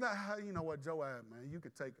 So he's not, you know what, Joab, man, you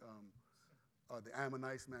could take the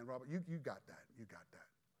Ammonites, man, Robert, you got that. You got that.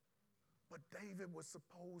 But David was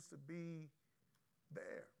supposed to be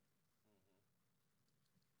there.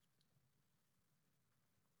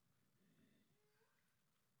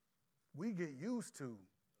 We get used to,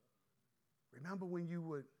 remember when you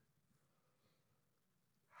would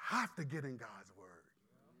have to get in God's word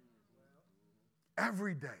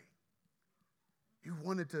every day. You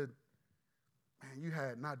wanted to, man, you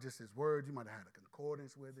had not just his word, you might have had a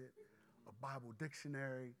concordance with it, a Bible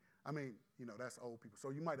dictionary. I mean, that's old people.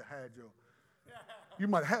 So you might have had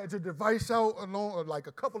your device out along, or like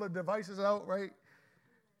a couple of devices out, right?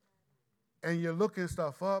 And you're looking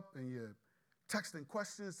stuff up and you're texting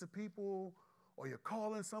questions to people or you're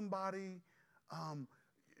calling somebody.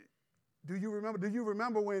 Do you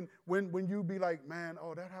remember when you be like, man,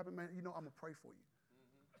 oh, that happened, man, I'm going to pray for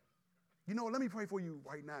you. Let me pray for you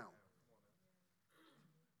right now.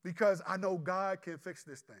 Because I know God can fix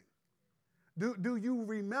this thing. Do you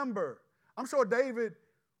remember? I'm sure David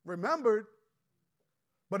remembered,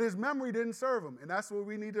 but his memory didn't serve him. And that's what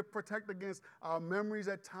we need to protect against. Our memories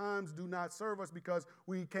at times do not serve us because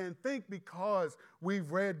we can think because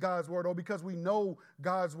we've read God's word or because we know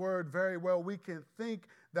God's word very well. We can think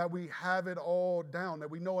that we have it all down, that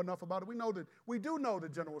we know enough about it. We do know the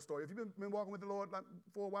general story. If you've been walking with the Lord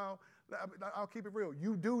for a while, I'll keep it real.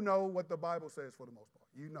 You do know what the Bible says for the most part.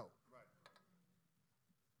 You know. Right.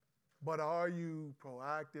 But are you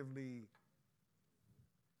proactively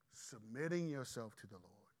submitting yourself to the Lord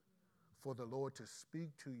for the Lord to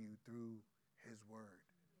speak to you through his word?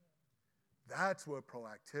 That's what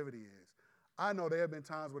proactivity is. I know there have been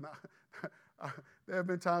times when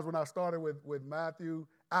I started with Matthew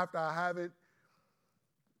after I haven't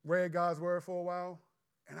read God's word for a while,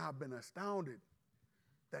 and I've been astounded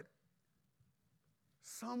that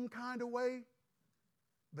some kind of way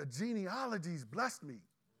the genealogies blessed me.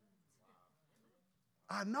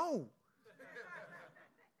 I know.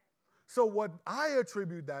 So what I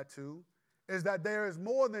attribute that to is that there is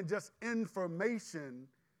more than just information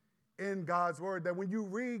in God's word, that when you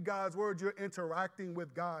read God's word, you're interacting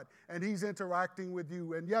with God, and he's interacting with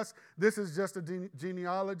you. And yes, this is just a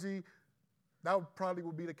genealogy. That probably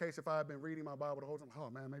would be the case if I had been reading my Bible the whole time. Oh,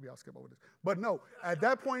 man, maybe I'll skip over this. But no, at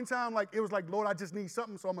that point in time, it was like, Lord, I just need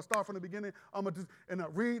something, so I'm going to start from the beginning. I'm going to and I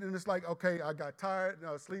read, and it's like, okay, I got tired,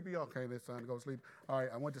 sleepy. Okay, it's time to go to sleep. All right,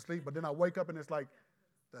 I went to sleep. But then I wake up, and it's like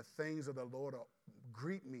the things of the Lord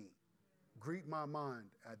greet my mind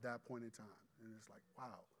at that point in time. And it's like,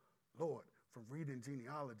 wow, Lord, from reading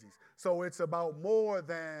genealogies. So it's about more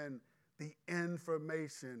than the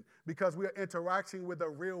information, because we are interacting with a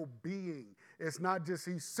real being. It's not just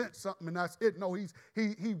he sent something and that's it. No,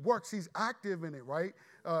 he works. He's active in it, right?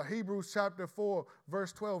 Hebrews chapter 4,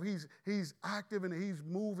 verse 12. He's active in it. He's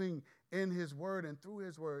moving in his word and through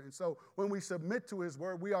his word. And so when we submit to his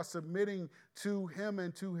word, we are submitting to him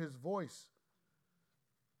and to his voice.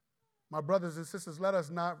 My brothers and sisters, let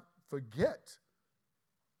us not forget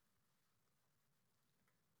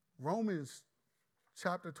Romans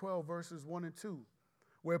chapter 12, verses 1 and 2,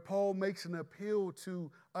 where Paul makes an appeal to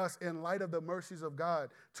us in light of the mercies of God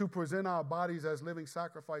to present our bodies as living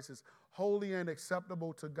sacrifices, holy and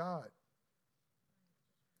acceptable to God.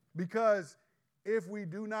 Because if we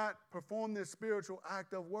do not perform this spiritual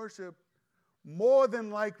act of worship, more than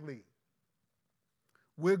likely,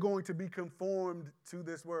 we're going to be conformed to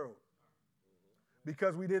this world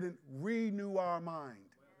because we didn't renew our mind.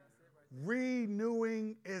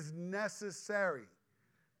 Renewing is necessary.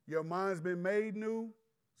 Your mind's been made new,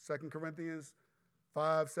 2 Corinthians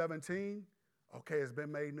 5:17. Okay, it's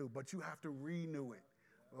been made new, but you have to renew it,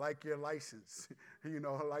 like your license,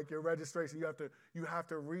 like your registration. You have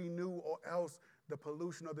to renew, or else the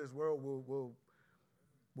pollution of this world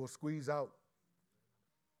will squeeze out.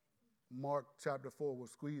 Mark chapter 4 will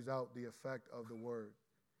squeeze out the effect of the word.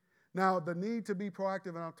 Now, the need to be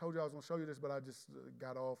proactive, and I told you I was going to show you this, but I just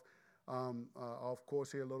got off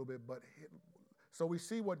course here a little bit. So we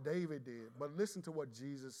see what David did, but listen to what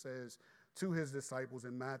Jesus says to his disciples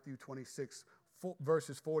in Matthew 26,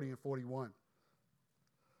 verses 40 and 41.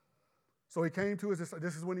 So he came to his disciples.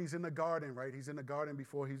 This is when he's in the garden, right? He's in the garden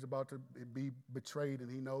before he's about to be betrayed,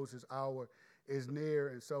 and he knows his hour is near,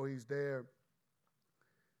 and so he's there.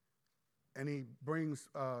 And he brings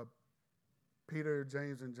Peter,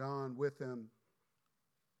 James, and John with him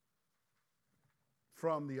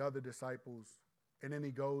from the other disciples, and then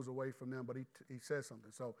he goes away from them, but he says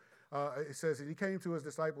something. So it says he came to his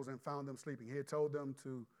disciples and found them sleeping. He told them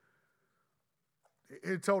something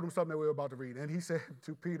that we were about to read, and he said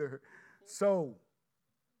to Peter, "So,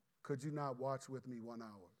 could you not watch with me 1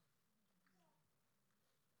 hour?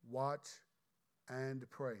 Watch and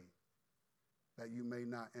pray that you may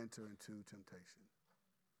not enter into temptation."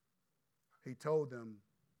 He told them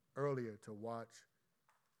earlier to watch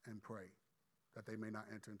and pray that they may not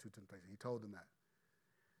enter into temptation. He told them that.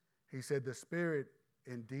 He said, the spirit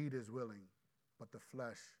indeed is willing, but the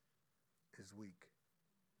flesh is weak.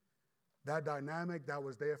 That dynamic that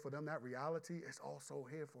was there for them, that reality, is also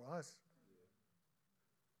here for us.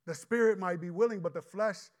 The spirit might be willing, but the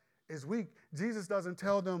flesh is weak. Jesus doesn't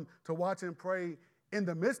tell them to watch and pray in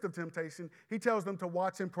the midst of temptation. He tells them to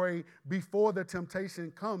watch and pray before the temptation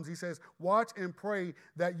comes. He says, watch and pray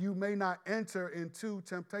that you may not enter into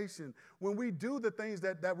temptation. When we do the things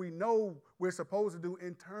that we know we're supposed to do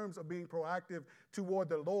in terms of being proactive toward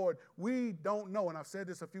the Lord, we don't know, and I've said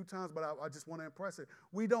this a few times, but I just want to impress it.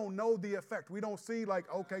 We don't know the effect. We don't see like,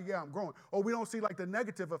 okay, yeah, I'm growing. Or we don't see like the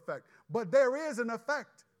negative effect. But there is an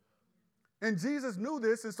effect. And Jesus knew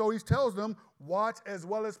this, and so he tells them, watch as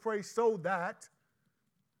well as pray, so that,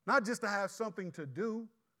 not just to have something to do,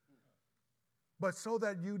 but so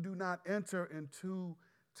that you do not enter into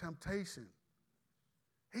temptation.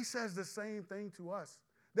 He says the same thing to us.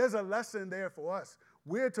 There's a lesson there for us.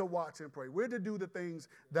 We're to watch and pray. We're to do the things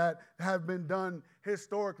that have been done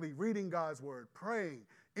historically, reading God's word, praying,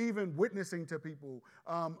 even witnessing to people,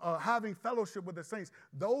 having fellowship with the saints.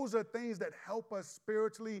 Those are things that help us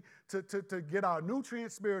spiritually to get our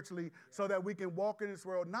nutrients spiritually so that we can walk in this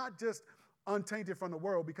world, not just untainted from the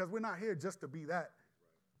world, because we're not here just to be that.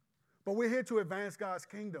 But we're here to advance God's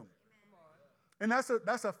kingdom. And that's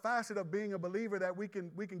a facet of being a believer that we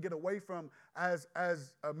can get away from as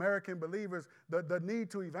American believers, the need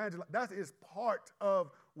to evangelize. That is part of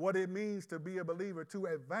what it means to be a believer, to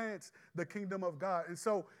advance the kingdom of God. And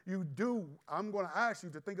so I'm going to ask you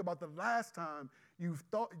to think about the last time you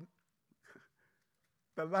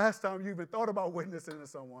even thought about witnessing to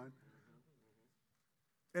someone.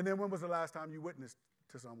 And then when was the last time you witnessed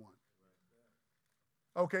to someone?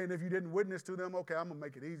 Okay, and if you didn't witness to them, okay, I'm going to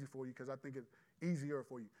make it easy for you because I think it's easier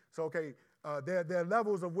for you. So, okay, there are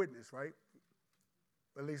levels of witness, right?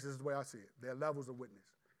 At least this is the way I see it. There are levels of witness.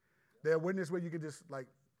 There are witness where you can just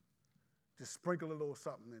sprinkle a little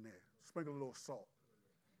something in there. Sprinkle a little salt.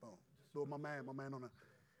 Boom. Do it, my man on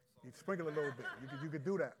you sprinkle a little bit. You could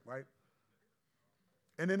do that, right?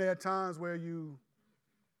 And then there are times where you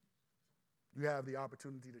have the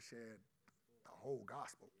opportunity to share the whole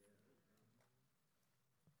gospel.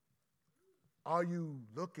 Are you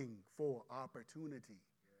looking for opportunity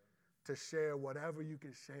to share whatever you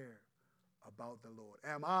can share about the Lord?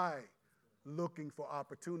 Am I looking for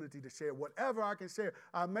opportunity to share whatever I can share.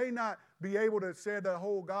 I may not be able to share the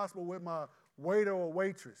whole gospel with my waiter or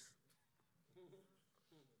waitress.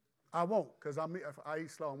 I won't, because if I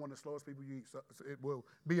eat slow. I'm one of the slowest people you eat, so it will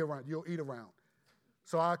be around. You'll eat around.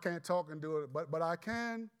 So I can't talk and do it, but I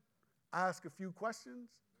can ask a few questions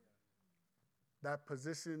that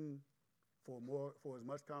position for as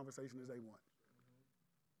much conversation as they want.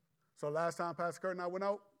 So last time Pastor Kurt and I went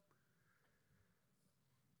out,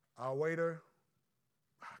 our waiter,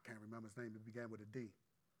 I can't remember his name, it began with a D.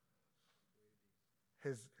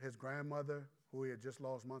 His grandmother, who he had just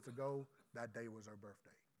lost months ago, that day was her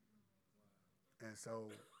birthday. And so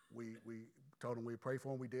we told him we'd pray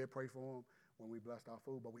for him. We did pray for him when we blessed our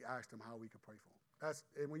food, but we asked him how we could pray for him.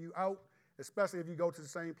 And when you out, especially if you go to the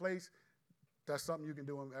same place, that's something you can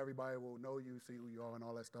do, and everybody will know you, see who you are, and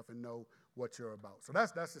all that stuff, and know what you're about. So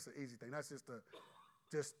that's just an easy thing. That's just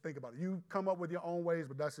think about it. You come up with your own ways,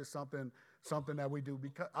 but that's just something that we do.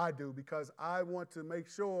 Because I want to make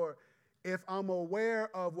sure, if I'm aware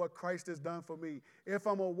of what Christ has done for me, if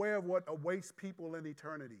I'm aware of what awaits people in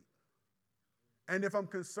eternity, and if I'm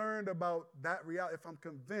concerned about that reality, if I'm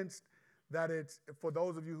convinced that it's, for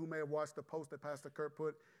those of you who may have watched the post that Pastor Kurt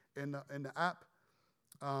put in the app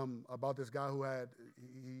about this guy who had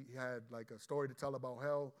like a story to tell about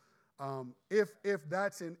hell, if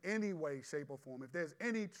that's in any way, shape, or form, if there's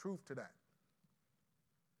any truth to that,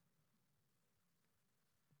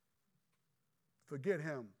 forget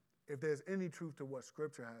him. If there's any truth to what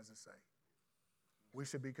Scripture has to say, we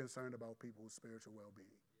should be concerned about people's spiritual well-being.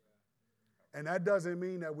 And that doesn't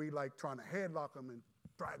mean that we like trying to headlock them and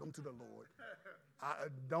drag them to the Lord.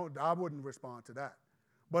 I wouldn't respond to that.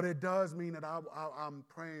 But it does mean that I'm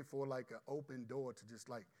praying for like an open door to just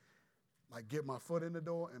like get my foot in the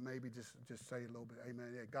door and maybe just say a little bit,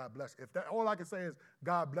 amen, yeah, God bless you. If that, all I can say is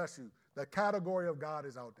God bless you. The category of God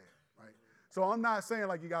is out there, right? So I'm not saying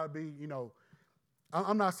like you got to be,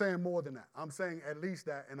 I'm not saying more than that. I'm saying at least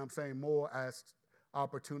that, and I'm saying more as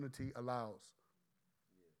opportunity allows.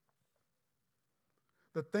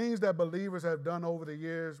 The things that believers have done over the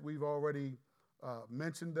years, we've already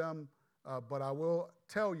mentioned them, but I will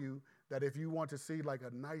tell you that if you want to see like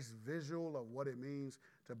a nice visual of what it means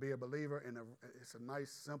to be a believer, and it's a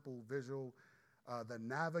nice, simple visual, the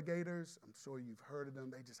Navigators, I'm sure you've heard of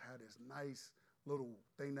them. They just had this nice little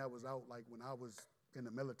thing that was out like when I was in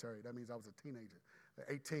the military. That means I was a teenager,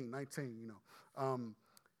 18, 19,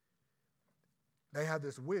 They had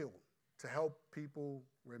this wheel to help people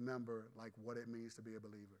remember like what it means to be a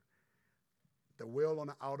believer. The wheel on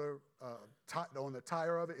the outer, on the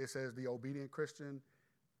tire of it, it says the obedient Christian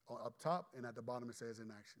up top, and at the bottom it says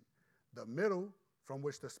in action. The middle, from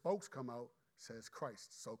which the spokes come out, says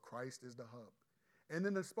Christ. So Christ is the hub. And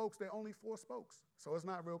then the spokes, there are only 4 spokes, so it's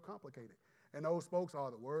not real complicated. And those spokes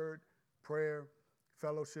are the word, prayer,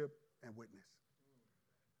 fellowship, and witness.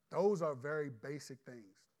 Those are very basic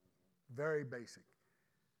things, very basic.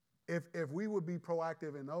 If we would be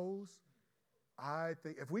proactive in those, I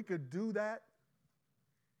think if we could do that,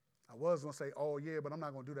 I was going to say, oh yeah, but I'm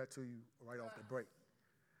not going to do that to you right off the break.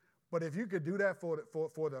 But if you could do that for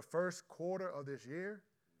the first quarter of this year,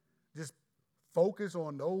 just focus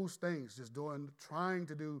on those things, trying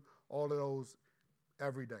to do all of those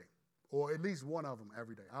every day, or at least one of them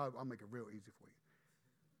every day. I'll make it real easy for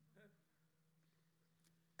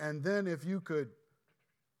you. And then if you could,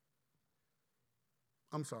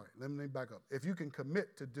 let me back up. If you can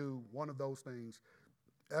commit to do one of those things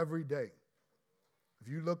every day, if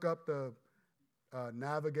you look up the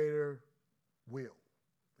Navigator wheel,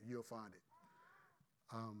 you'll find it.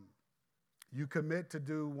 You commit to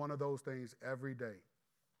do one of those things every day.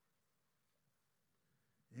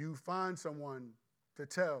 You find someone to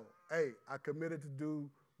tell, hey, I committed to do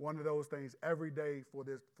one of those things every day for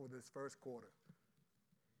this first quarter.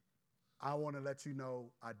 I want to let you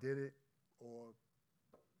know I did it, or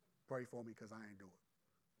pray for me because I ain't do it.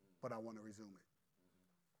 But I want to resume it.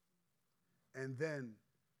 And then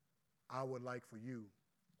I would like for you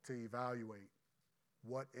to evaluate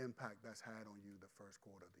what impact that's had on you the first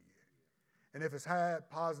quarter of the year. And if it's had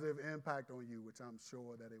positive impact on you, which I'm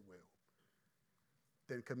sure that it will,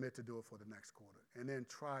 then commit to do it for the next quarter. And then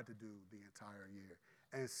try to do the entire year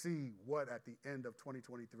and see what at the end of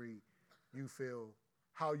 2023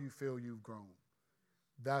 how you feel you've grown.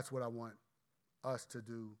 That's what I want us to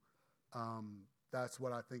do. That's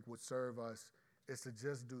what I think would serve us, is to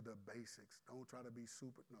just do the basics. Don't try to be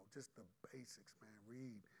just the basics, man.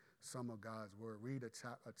 Read some of God's word. Read a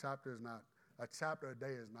chapter a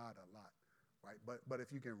day is not a lot, right? But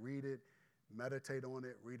if you can read it, meditate on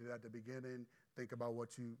it, read it at the beginning, think about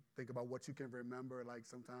what you can remember, like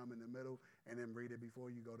sometime in the middle, and then read it before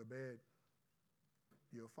you go to bed.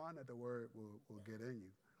 you'll find that the word will get in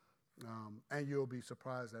you. And you'll be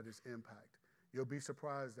surprised at its impact. You'll be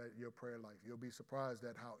surprised at your prayer life. You'll be surprised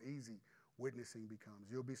at how easy witnessing becomes.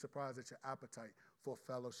 You'll be surprised at your appetite for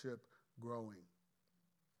fellowship growing.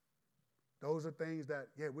 Those are things that,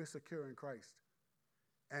 yeah, we're secure in Christ.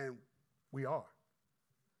 And we are.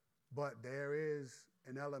 But there is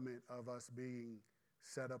an element of us being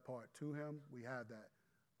set apart to him. We have that.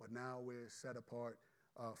 But now we're set apart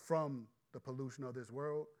from the pollution of this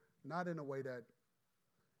world, not in a way that,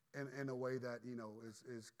 in a way that,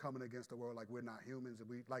 is coming against the world like we're not humans and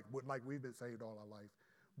like we've been saved all our life,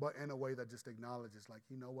 but in a way that just acknowledges, like,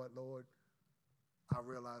 you know what, Lord, I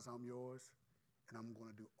realize I'm yours, and I'm going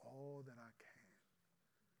to do all that I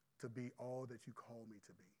can to be all that you call me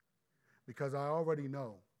to be. Because I already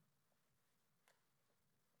know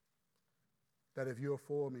that if you're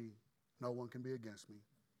for me, no one can be against me.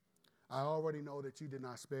 I already know that you did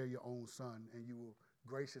not spare your own son, and you will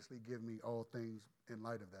graciously give me all things in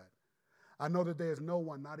light of that. I know that there's no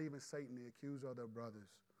one, not even Satan, the accuser of their brothers,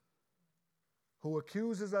 who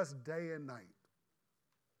accuses us day and night.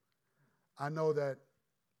 I know that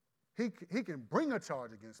he can bring a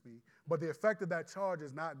charge against me, but the effect of that charge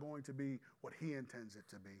is not going to be what he intends it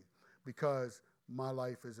to be, because my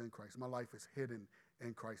life is in Christ. My life is hidden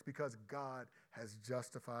in Christ, because God has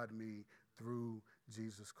justified me through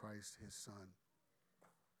Jesus Christ, his son.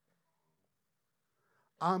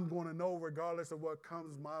 I'm going to know, regardless of what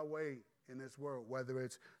comes my way in this world, whether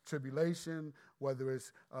it's tribulation, whether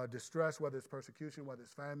it's distress, whether it's persecution, whether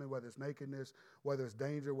it's famine, whether it's nakedness, whether it's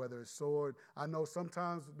danger, whether it's sword. I know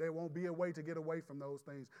sometimes there won't be a way to get away from those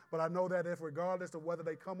things, but I know that if, regardless of whether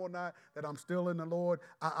they come or not, that I'm still in the Lord.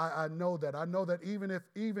 I know that. I know that even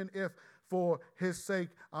if for his sake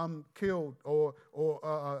I'm killed, or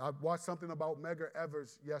I watched something about Medgar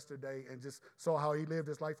Evers yesterday and just saw how he lived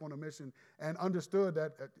his life on a mission and understood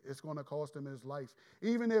that it's going to cost him his life.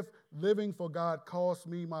 Even if living for God costs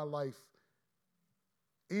me my life,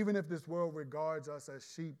 even if this world regards us as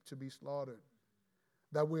sheep to be slaughtered,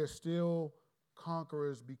 that we're still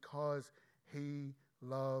conquerors because he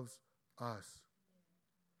loves us.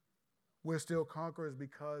 We're still conquerors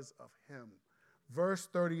because of him. Verse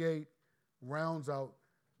 38 rounds out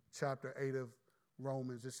chapter 8 of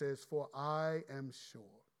Romans. It says, "For I am sure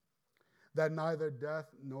that neither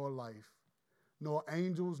death nor life, nor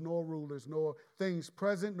angels, nor rulers, nor things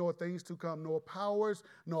present, nor things to come, nor powers,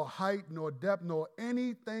 nor height, nor depth, nor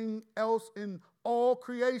anything else in all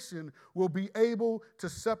creation will be able to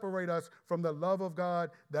separate us from the love of God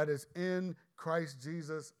that is in Christ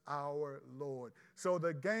Jesus our Lord." So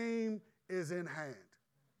the game is in hand.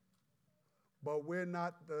 But we're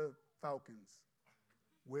not the Falcons.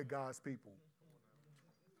 We're God's people.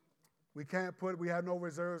 We have no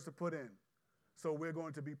reserves to put in. So we're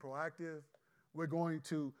going to be proactive. We're going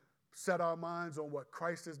to set our minds on what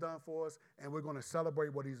Christ has done for us, and we're going to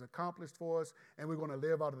celebrate what he's accomplished for us, and we're going to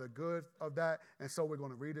live out of the good of that. And so we're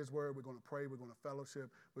going to read his word, we're going to pray, we're going to fellowship,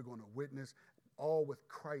 we're going to witness, all with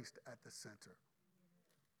Christ at the center.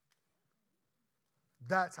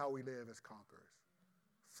 That's how we live as conquerors.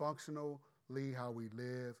 Functionally, how we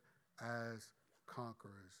live as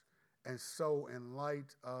conquerors. And so in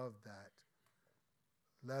light of that,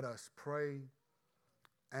 let us pray.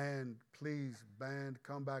 And please, band,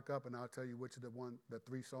 come back up and I'll tell you which of the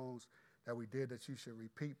 3 songs that we did that you should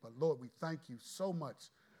repeat. But Lord, we thank you so much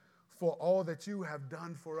for all that you have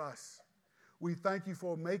done for us. We thank you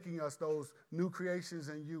for making us those new creations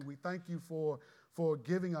in you. We thank you for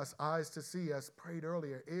giving us eyes to see, as prayed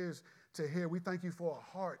earlier, ears to hear. We thank you for a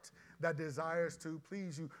heart that desires to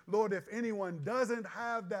please you. Lord, if anyone doesn't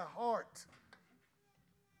have that heart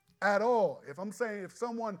at all, if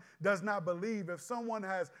someone does not believe, if someone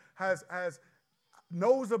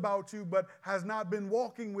knows about you but has not been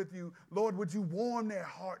walking with you, Lord, would you warm their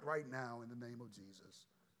heart right now in the name of Jesus?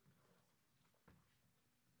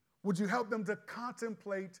 Would you help them to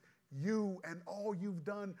contemplate you and all you've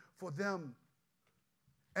done for them?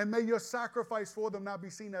 And may your sacrifice for them not be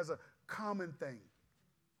seen as a common thing,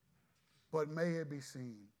 but may it be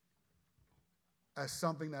seen as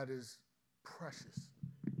something that is precious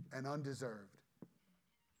and undeserved.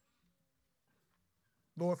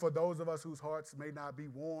 Lord, for those of us whose hearts may not be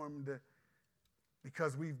warmed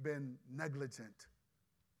because we've been negligent,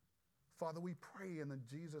 Father, we pray in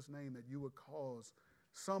Jesus' name that you would cause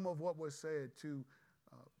some of what was said to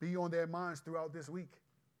be on their minds throughout this week.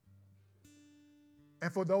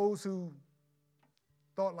 And for those who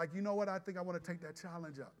thought, like, you know what, I think I want to take that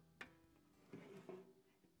challenge up,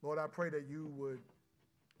 Lord, I pray that you would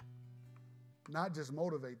not just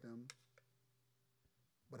motivate them,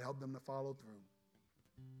 but help them to follow through.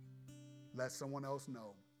 let someone else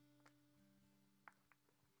know,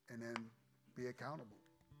 and then be accountable.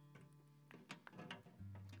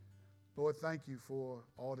 Lord, thank you for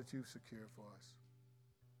all that you've secured for us.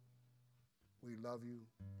 We love you,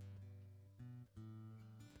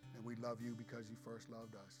 and we love you because you first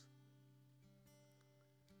loved us.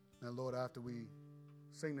 Now, Lord, after we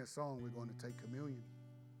sing this song, we're going to take communion.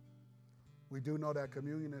 We do know that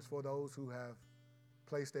communion is for those who have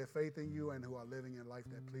placed their faith in you and who are living a life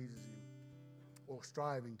that pleases you or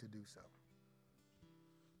striving to do so.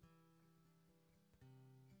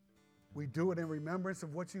 We do it in remembrance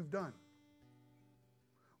of what you've done.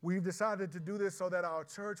 We've decided to do this so that our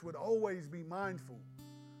church would always be mindful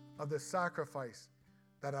of the sacrifice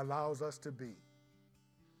that allows us to be.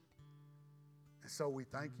 And so we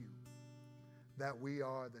thank you that we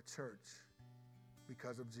are the church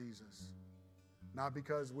because of Jesus. Not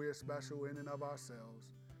because we're special in and of ourselves,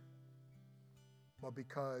 but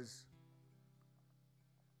because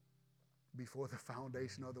before the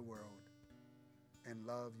foundation of the world, in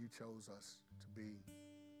love you chose us to be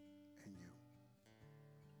in you.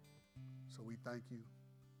 So we thank you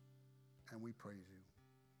and we praise you.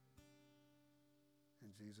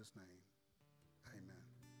 In Jesus' name, amen.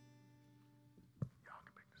 Y'all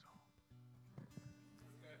can pick this off.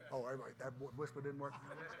 Oh, everybody, that whisper didn't work?